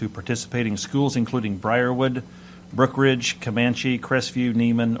development to participating schools, including Briarwood, Brookridge, Comanche, Crestview,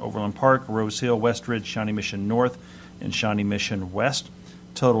 Neiman, Overland Park, Rose Hill, Westridge, Shawnee Mission North, and Shawnee Mission West.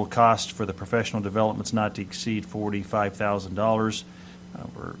 Total cost for the professional development is not to exceed $45,000.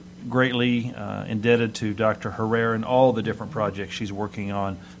 We're greatly indebted to Dr. Herrera and all the different projects she's working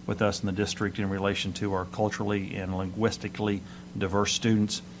on with us in the district in relation to our culturally and linguistically diverse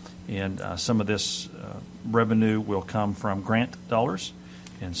students. And some of this revenue will come from grant dollars.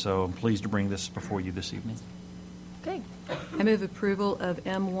 And so I'm pleased to bring this before you this evening. Okay. I move approval of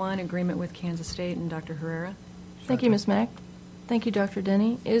M1, agreement with Kansas State and Dr. Herrera. Thank you, Ms. Mack. Thank you, Dr.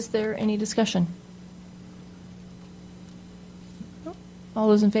 Denny. Is there any discussion? All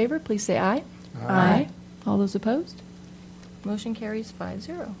those in favor, please say aye. Aye. All those opposed? Motion carries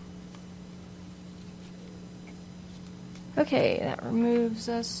 5-0. Okay, that removes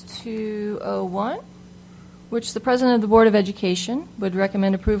us to 01, which the President of the Board of Education would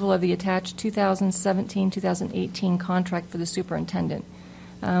recommend approval of the attached 2017-2018 contract for the superintendent.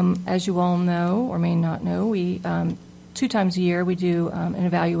 As you all know or may not know, we 2 times a year we do an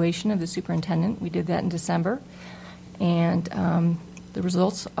evaluation of the superintendent. We did that in December, and the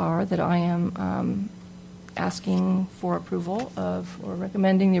results are that I am asking for approval of, or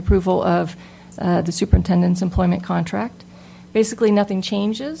recommending the approval of the superintendent's employment contract. Basically, nothing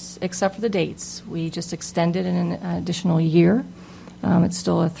changes except for the dates. We just extended an additional year. It's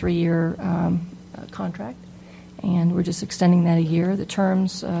still a 3-year contract, and we're just extending that a year. The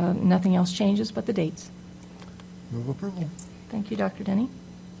terms, nothing else changes but the dates. Move approval. Thank you, Dr. Denny.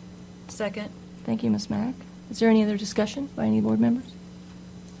 Second. Thank you, Ms. Mack. Is there any other discussion by any board members?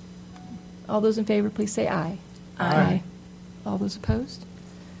 All those in favor, please say aye. Aye. All those opposed?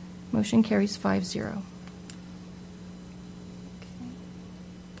 Motion carries 5-0.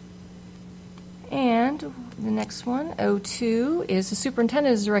 And the next one, 02, is the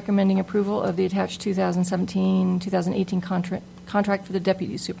superintendent is recommending approval of the attached 2017-2018 contract for the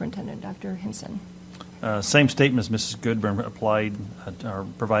deputy superintendent. Dr. Hinson. Same statement as Mrs. Goodburn applied or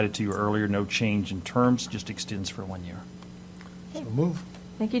provided to you earlier. No change in terms, just extends for 1 year. So move.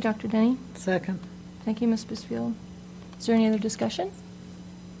 Thank you, Dr. Denny. Second. Thank you, Ms. Bisfield. Is there any other discussion?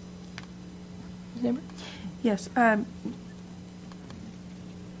 Ms. Neighbor? Yes.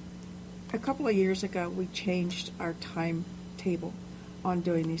 A couple of years ago, we changed our timetable on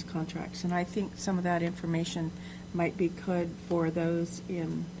doing these contracts, and I think some of that information might be good for those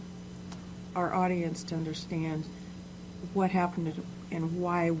in our audience to understand what happened and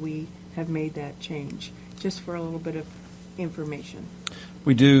why we have made that change, just for a little bit of information.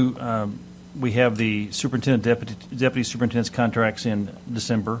 We do. We have the deputy superintendent's contracts in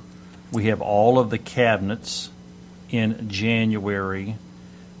December. We have all of the cabinets in January.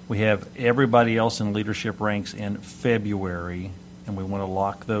 We have everybody else in leadership ranks in February, and we want to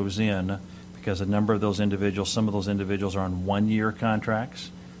lock those in because a number of those individuals, some of those individuals are on 1-year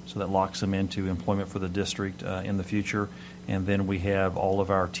contracts, so that locks them into employment for the district in the future. And then we have all of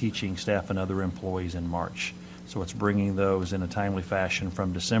our teaching staff and other employees in March. So it's bringing those in a timely fashion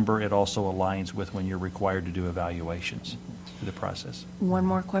from December. It also aligns with when you're required to do evaluations through the process. One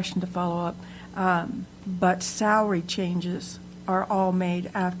more question to follow up. But salary changes are all made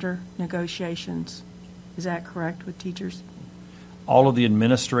after negotiations. Is that correct with teachers? All of the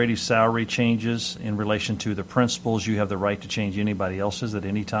administrative salary changes in relation to the principals, you have the right to change anybody else's at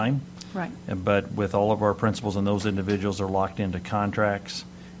any time. Right. But with all of our principals and those individuals are locked into contracts,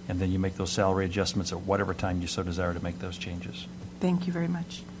 and then you make those salary adjustments at whatever time you so desire to make those changes. Thank you very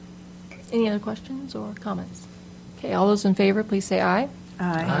much. Any other questions or comments? Okay, all those in favor, please say aye.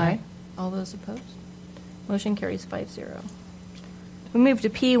 Aye. All those opposed? Motion carries 5-0. We move to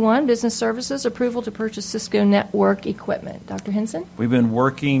P1, Business Services, approval to purchase Cisco network equipment. Dr. Hinson? We've been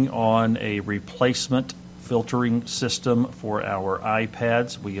working on a replacement filtering system for our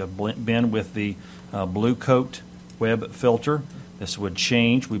iPads. We have been with the Blue Coat web filter. This would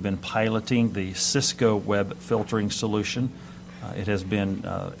change. We've been piloting the Cisco web filtering solution. It has been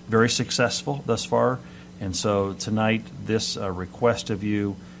very successful thus far, and so tonight this request of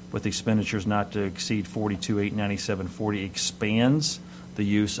you with expenditures not to exceed $42,897.40 expands the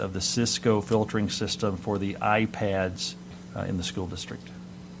use of the Cisco filtering system for the iPads in the school district.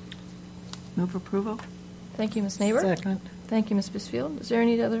 Move approval. Thank you, Ms. Neighbor. Second. Thank you, Ms. Bisfield. Is there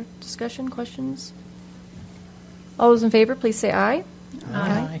any other discussion, questions? All those in favor, please say aye.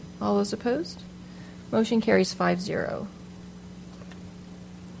 Aye. All those opposed? Motion carries 5-0.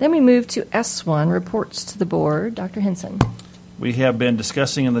 Then we move to S1, reports to the board. Dr. Hinson. We have been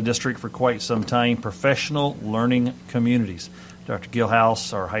discussing in the district for quite some time professional learning communities. Dr.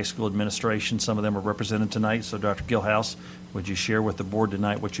 Gilhouse, our high school administration, some of them are represented tonight. So, Dr. Gilhouse, would you share with the board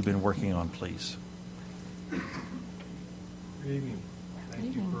tonight what you've been working on, please? Good evening.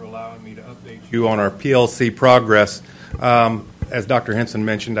 Thank you for allowing me to update you on our PLC progress. As Dr. Hinson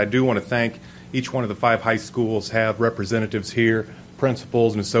mentioned, I do want to thank each one of the 5 high schools have representatives here,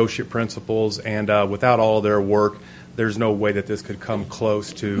 principals and associate principals, and without all of their work, there's no way that this could come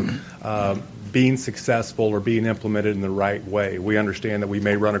close to being successful or being implemented in the right way. We understand that we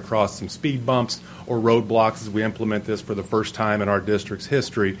may run across some speed bumps or roadblocks as we implement this for the first time in our district's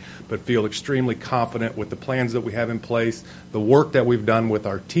history, but feel extremely confident with the plans that we have in place, the work that we've done with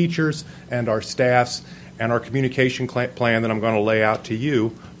our teachers and our staffs, and our communication plan that I'm going to lay out to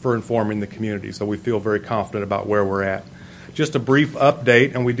you for informing the community. So we feel very confident about where we're at. Just a brief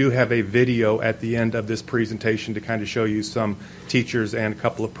update, and we do have a video at the end of this presentation to kind of show you some teachers and a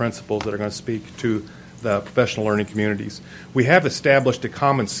couple of principals that are going to speak to the professional learning communities. We have established a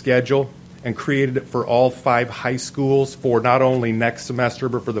common schedule and created it for all 5 high schools for not only next semester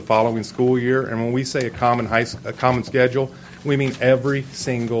but for the following school year. And when we say a common schedule, we mean every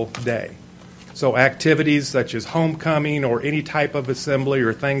single day. So activities such as homecoming or any type of assembly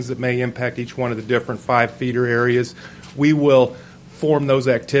or things that may impact each one of the different 5 feeder areas, we will form those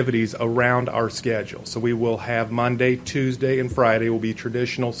activities around our schedule. So we will have Monday, Tuesday, and Friday will be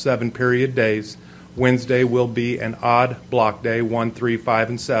traditional 7-period days. Wednesday will be an odd block day, 1, 3, 5,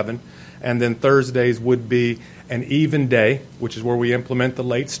 and 7. And then Thursdays would be an even day, which is where we implement the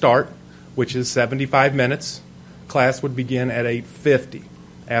late start, which is 75 minutes. Class would begin at 8:50.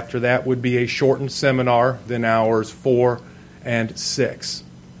 After that would be a shortened seminar, then hours 4 and 6.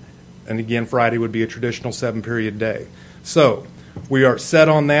 And again, Friday would be a traditional 7-period day. So we are set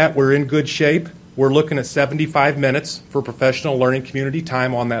on that. We're in good shape. We're looking at 75 minutes for professional learning community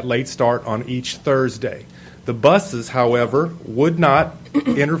time on that late start on each Thursday. The buses, however, would not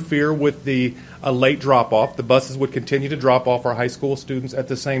interfere with the late drop-off. The buses would continue to drop off our high school students at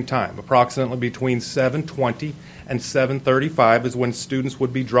the same time. Approximately between 7:20 and 7:35 is when students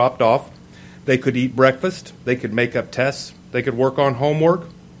would be dropped off. They could eat breakfast. They could make up tests. They could work on homework.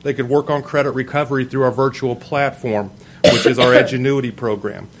 They could work on credit recovery through our virtual platform, which is our Edgenuity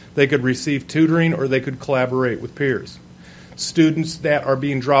program. They could receive tutoring, or they could collaborate with peers. Students that are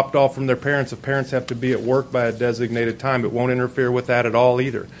being dropped off from their parents, if parents have to be at work by a designated time, it won't interfere with that at all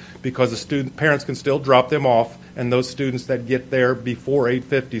either, because parents can still drop them off, and those students that get there before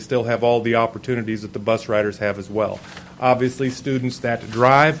 8:50 still have all the opportunities that the bus riders have as well. Obviously, students that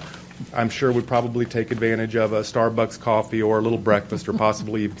drive, I'm sure, would probably take advantage of a Starbucks coffee or a little breakfast, or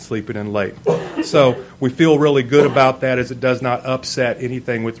possibly even sleeping in late. So we feel really good about that, as it does not upset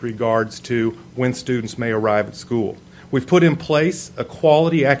anything with regards to when students may arrive at school. We've put in place a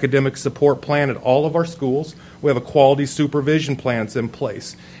quality academic support plan at all of our schools. We have a quality supervision plan that's in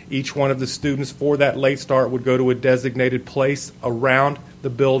place. Each one of the students for that late start would go to a designated place around the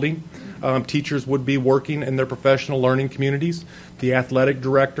building. Teachers would be working in their professional learning communities. The athletic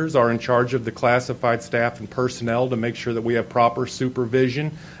directors are in charge of the classified staff and personnel to make sure that we have proper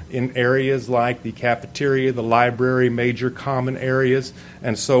supervision in areas like the cafeteria, the library, major common areas,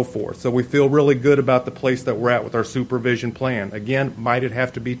 and so forth. So we feel really good about the place that we're at with our supervision plan. Again, might it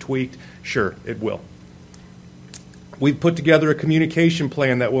have to be tweaked? Sure, it will. We've put together a communication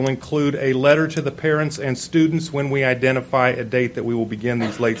plan that will include a letter to the parents and students when we identify a date that we will begin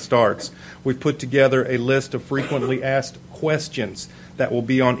these late starts. We've put together a list of frequently asked questions that will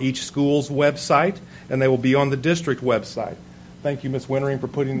be on each school's website, and they will be on the district website. Thank you, Ms. Wintering, for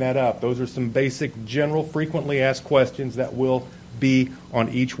putting that up. Those are some basic, general, frequently asked questions that will be on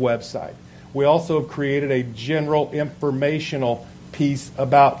each website. We also have created a general informational piece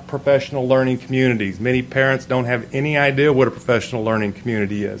about professional learning communities. Many parents don't have any idea what a professional learning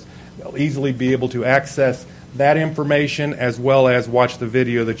community is. They'll easily be able to access that information, as well as watch the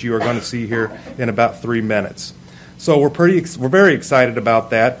video that you are going to see here in about 3 minutes. So we're very excited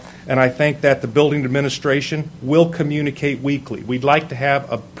about that, and I think that the building administration will communicate weekly. We'd like to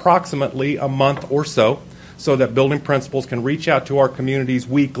have approximately a month or so that building principals can reach out to our communities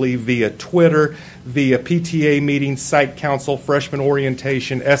weekly via Twitter, via PTA meetings, site council, freshman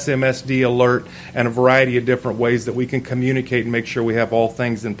orientation, SMSD alert, and a variety of different ways that we can communicate and make sure we have all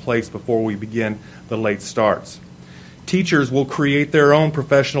things in place before we begin the late starts. Teachers will create their own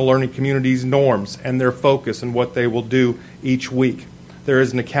professional learning communities norms and their focus and what they will do each week. There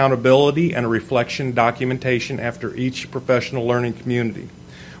is an accountability and a reflection documentation after each professional learning community.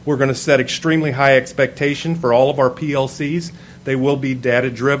 We're going to set extremely high expectations for all of our PLCs. They will be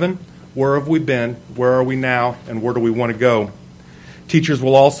data-driven. Where have we been? Where are we now? And where do we want to go? Teachers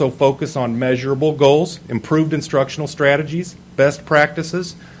will also focus on measurable goals, improved instructional strategies, best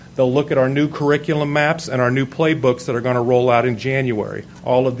practices. They'll look at our new curriculum maps and our new playbooks that are going to roll out in January.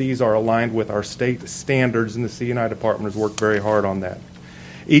 All of these are aligned with our state standards, and the C&I department has worked very hard on that.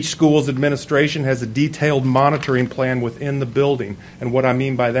 Each school's administration has a detailed monitoring plan within the building, and what I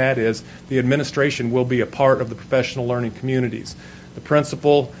mean by that is the administration will be a part of the professional learning communities. The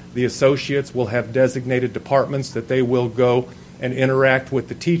principal, the associates will have designated departments that they will go and interact with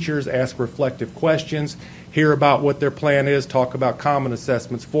the teachers, ask reflective questions, hear about what their plan is, talk about common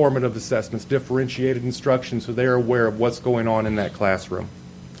assessments, formative assessments, differentiated instruction, so they're aware of what's going on in that classroom.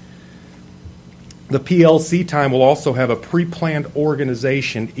 The PLC time will also have a pre-planned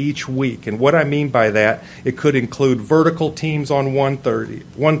organization each week. And what I mean by that, it could include vertical teams on one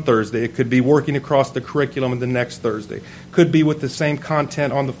Thursday. It could be working across the curriculum the next Thursday. Could be with the same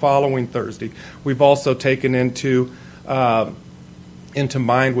content on the following Thursday. We've also taken into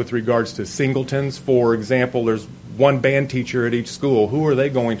mind with regards to singletons. For example, there's one band teacher at each school. Who are they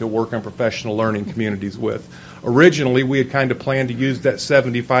going to work on professional learning communities with? Originally, we had kind of planned to use that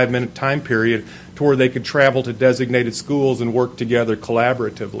 75-minute time period to where they could travel to designated schools and work together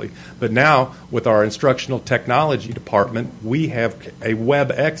collaboratively. But now, with our instructional technology department, we have a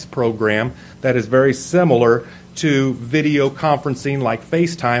WebEx program that is very similar to video conferencing like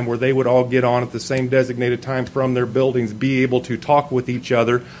FaceTime, where they would all get on at the same designated time from their buildings, be able to talk with each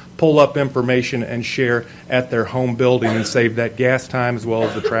other, pull up information, and share at their home building, and save that gas time as well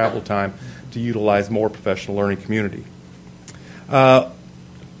as the travel time to utilize more professional learning community.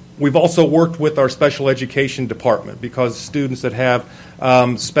 We've also worked with our special education department because students that have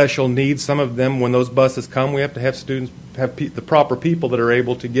special needs, some of them, when those buses come, we have to have students have the proper people that are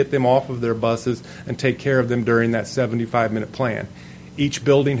able to get them off of their buses and take care of them during that 75-minute plan. Each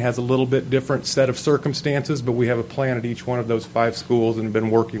building has a little bit different set of circumstances, but we have a plan at each one of those 5 schools and have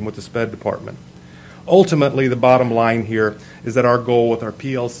been working with the SPED department. Ultimately, the bottom line here is that our goal with our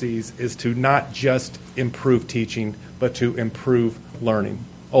PLCs is to not just improve teaching, but to improve learning.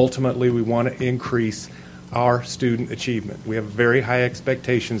 Ultimately, we want to increase our student achievement. We have very high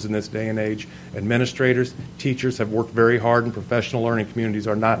expectations in this day and age. Administrators, teachers have worked very hard, and professional learning communities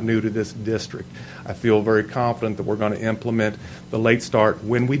are not new to this district. I feel very confident that we're going to implement the late start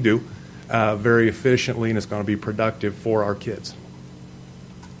when we do very efficiently, and it's going to be productive for our kids.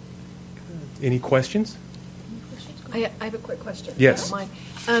 Any questions? I have a quick question. Yes. If you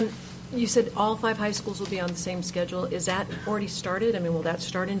don't mind. You said all 5 high schools will be on the same schedule. Is that already started? I mean, will that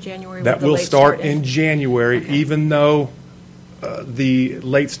start in January? That will start in January, even though the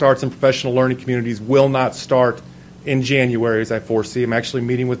late starts in professional learning communities will not start in January, as I foresee. I'm actually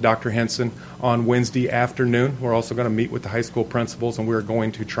meeting with Dr. Henson on Wednesday afternoon. We're also going to meet with the high school principals, and we're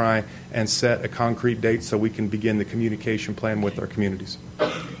going to try and set a concrete date so we can begin the communication plan with our communities.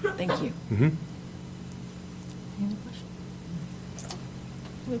 Thank you. Mm-hmm.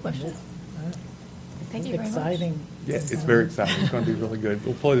 Any questions? Thank you very much. Exciting. Yeah, it's very exciting. It's going to be really good.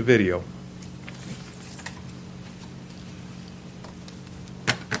 We'll play the video.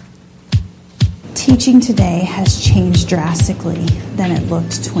 Teaching today has changed drastically than it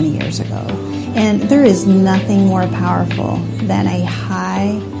looked 20 years ago. And there is nothing more powerful than a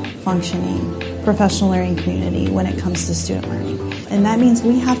high-functioning professional learning community when it comes to student learning. And that means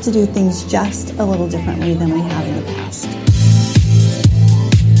we have to do things just a little differently than we have in the past.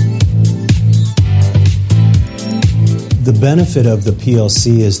 The benefit of the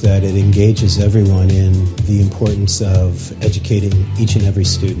PLC is that it engages everyone in the importance of educating each and every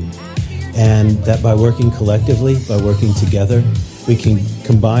student. And that by working collectively, by working together, we can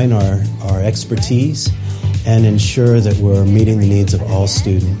combine our expertise and ensure that we're meeting the needs of all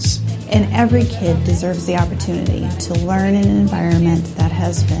students. And every kid deserves the opportunity to learn in an environment that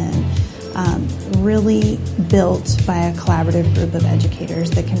has been really built by a collaborative group of educators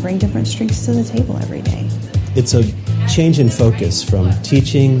that can bring different strengths to the table every day. It's a change in focus from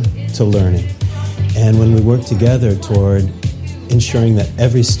teaching to learning. And when we work together toward ensuring that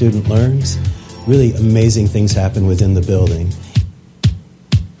every student learns, really amazing things happen within the building.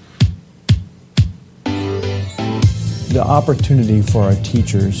 The opportunity for our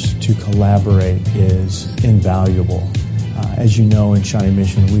teachers to collaborate is invaluable. As you know, in Shawnee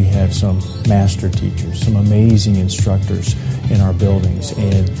Mission, we have some master teachers, some amazing instructors in our buildings,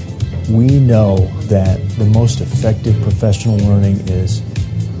 and we know that the most effective professional learning is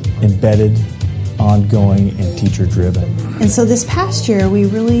embedded, ongoing, and teacher-driven. And so this past year, we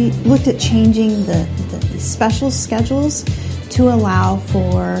really looked at changing the special schedules to allow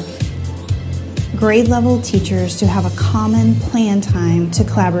for grade-level teachers to have a common plan time to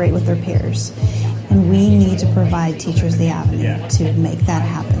collaborate with their peers. And we need to provide teachers the avenue to make that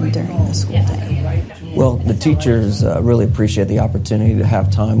happen during the school day. Well, the teachers really appreciate the opportunity to have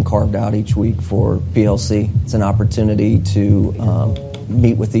time carved out each week for PLC. It's an opportunity to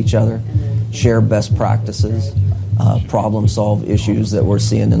meet with each other, share best practices, problem solve issues that we're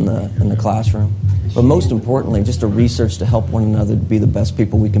seeing in the classroom. But most importantly, just a research to help one another to be the best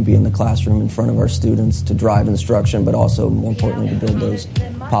people we can be in the classroom in front of our students, to drive instruction, but also, more importantly, to build those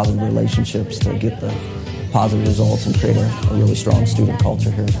positive relationships to get the positive results and create a really strong student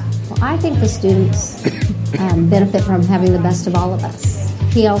culture here. Well, I think the students benefit from having the best of all of us.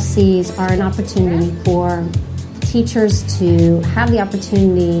 PLCs are an opportunity for teachers to have the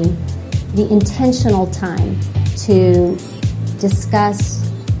opportunity, the intentional time to discuss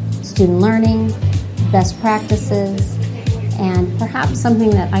student learning, best practices, and perhaps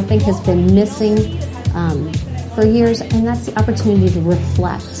something that I think has been missing for years, and that's the opportunity to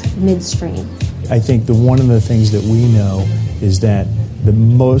reflect midstream. I think one of the things that we know is that the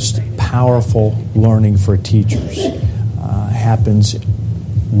most powerful learning for teachers happens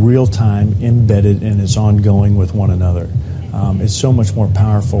real-time, embedded, and it's ongoing with one another. It's so much more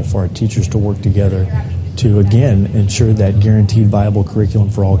powerful for our teachers to work together to, again, ensure that guaranteed viable curriculum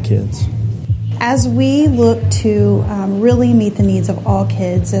for all kids. As we look to really meet the needs of all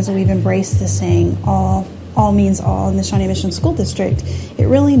kids, as we've embraced the saying, all means all in the Shawnee Mission School District, it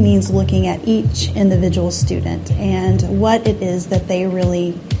really means looking at each individual student and what it is that they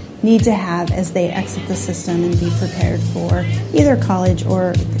really need to have as they exit the system and be prepared for either college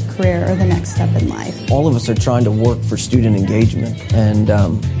or career or the next step in life. All of us are trying to work for student engagement, and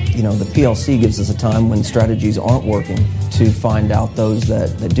the PLC gives us a time when strategies aren't working to find out those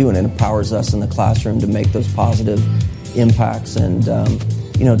that do, and it empowers us in the classroom to make those positive impacts and,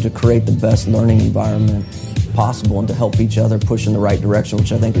 to create the best learning environment possible and to help each other push in the right direction,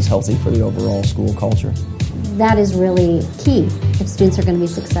 which I think is healthy for the overall school culture. That is really key if students are going to be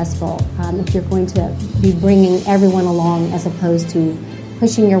successful. If you're going to be bringing everyone along as opposed to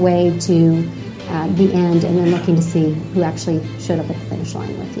pushing your way to the end and then looking to see who actually showed up at the finish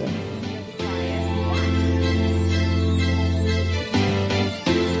line with you.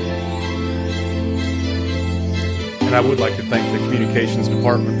 And I would like to thank the Communications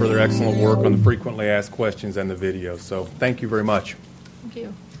Department for their excellent work on the frequently asked questions and the video. So thank you very much. Thank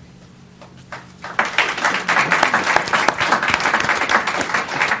you.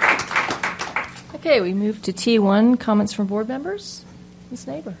 Okay, we move to T1, comments from board members. Ms.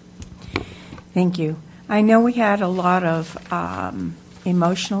 Neighbor. Thank you. I know we had a lot of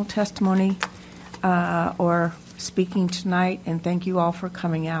emotional testimony or speaking tonight, and thank you all for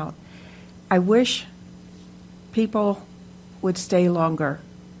coming out. I wish people would stay longer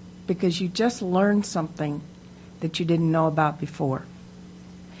because you just learned something that you didn't know about before.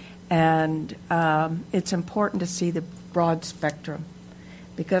 And it's important to see the broad spectrum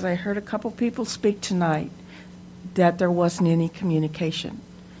because I heard a couple people speak tonight that there wasn't any communication.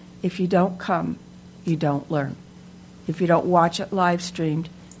 If you don't come, you don't learn. If you don't watch it live streamed,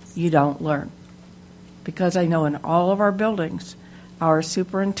 you don't learn. Because I know in all of our buildings, our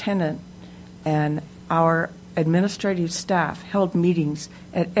superintendent and our administrative staff held meetings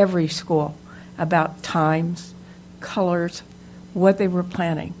at every school about times, colors, what they were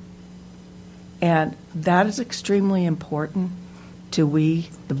planning. And that is extremely important to we,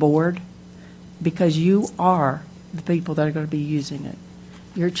 the board, because you are the people that are going to be using it.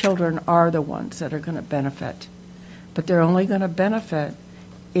 Your children are the ones that are going to benefit. But they're only going to benefit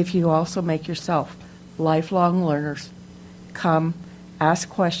if you also make yourself lifelong learners. Come, ask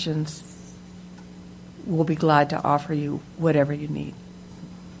questions. We'll be glad to offer you whatever you need.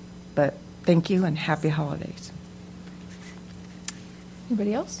 But thank you and happy holidays.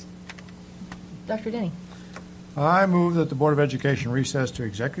 Anybody else? Dr. Denny. I move that the Board of Education recess to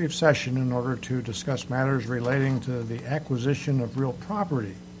executive session in order to discuss matters relating to the acquisition of real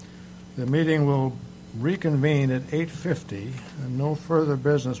property. The meeting will reconvene at 8:50, and no further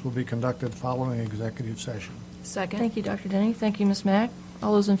business will be conducted following executive session. Second. Thank you, Dr. Denny. Thank you, Ms. Mack.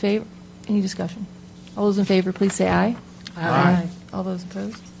 All those in favor? Any discussion? All those in favor, please say aye. Aye. All those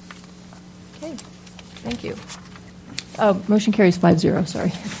opposed? Okay. Thank you. Motion carries 5-0,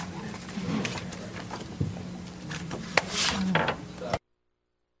 sorry.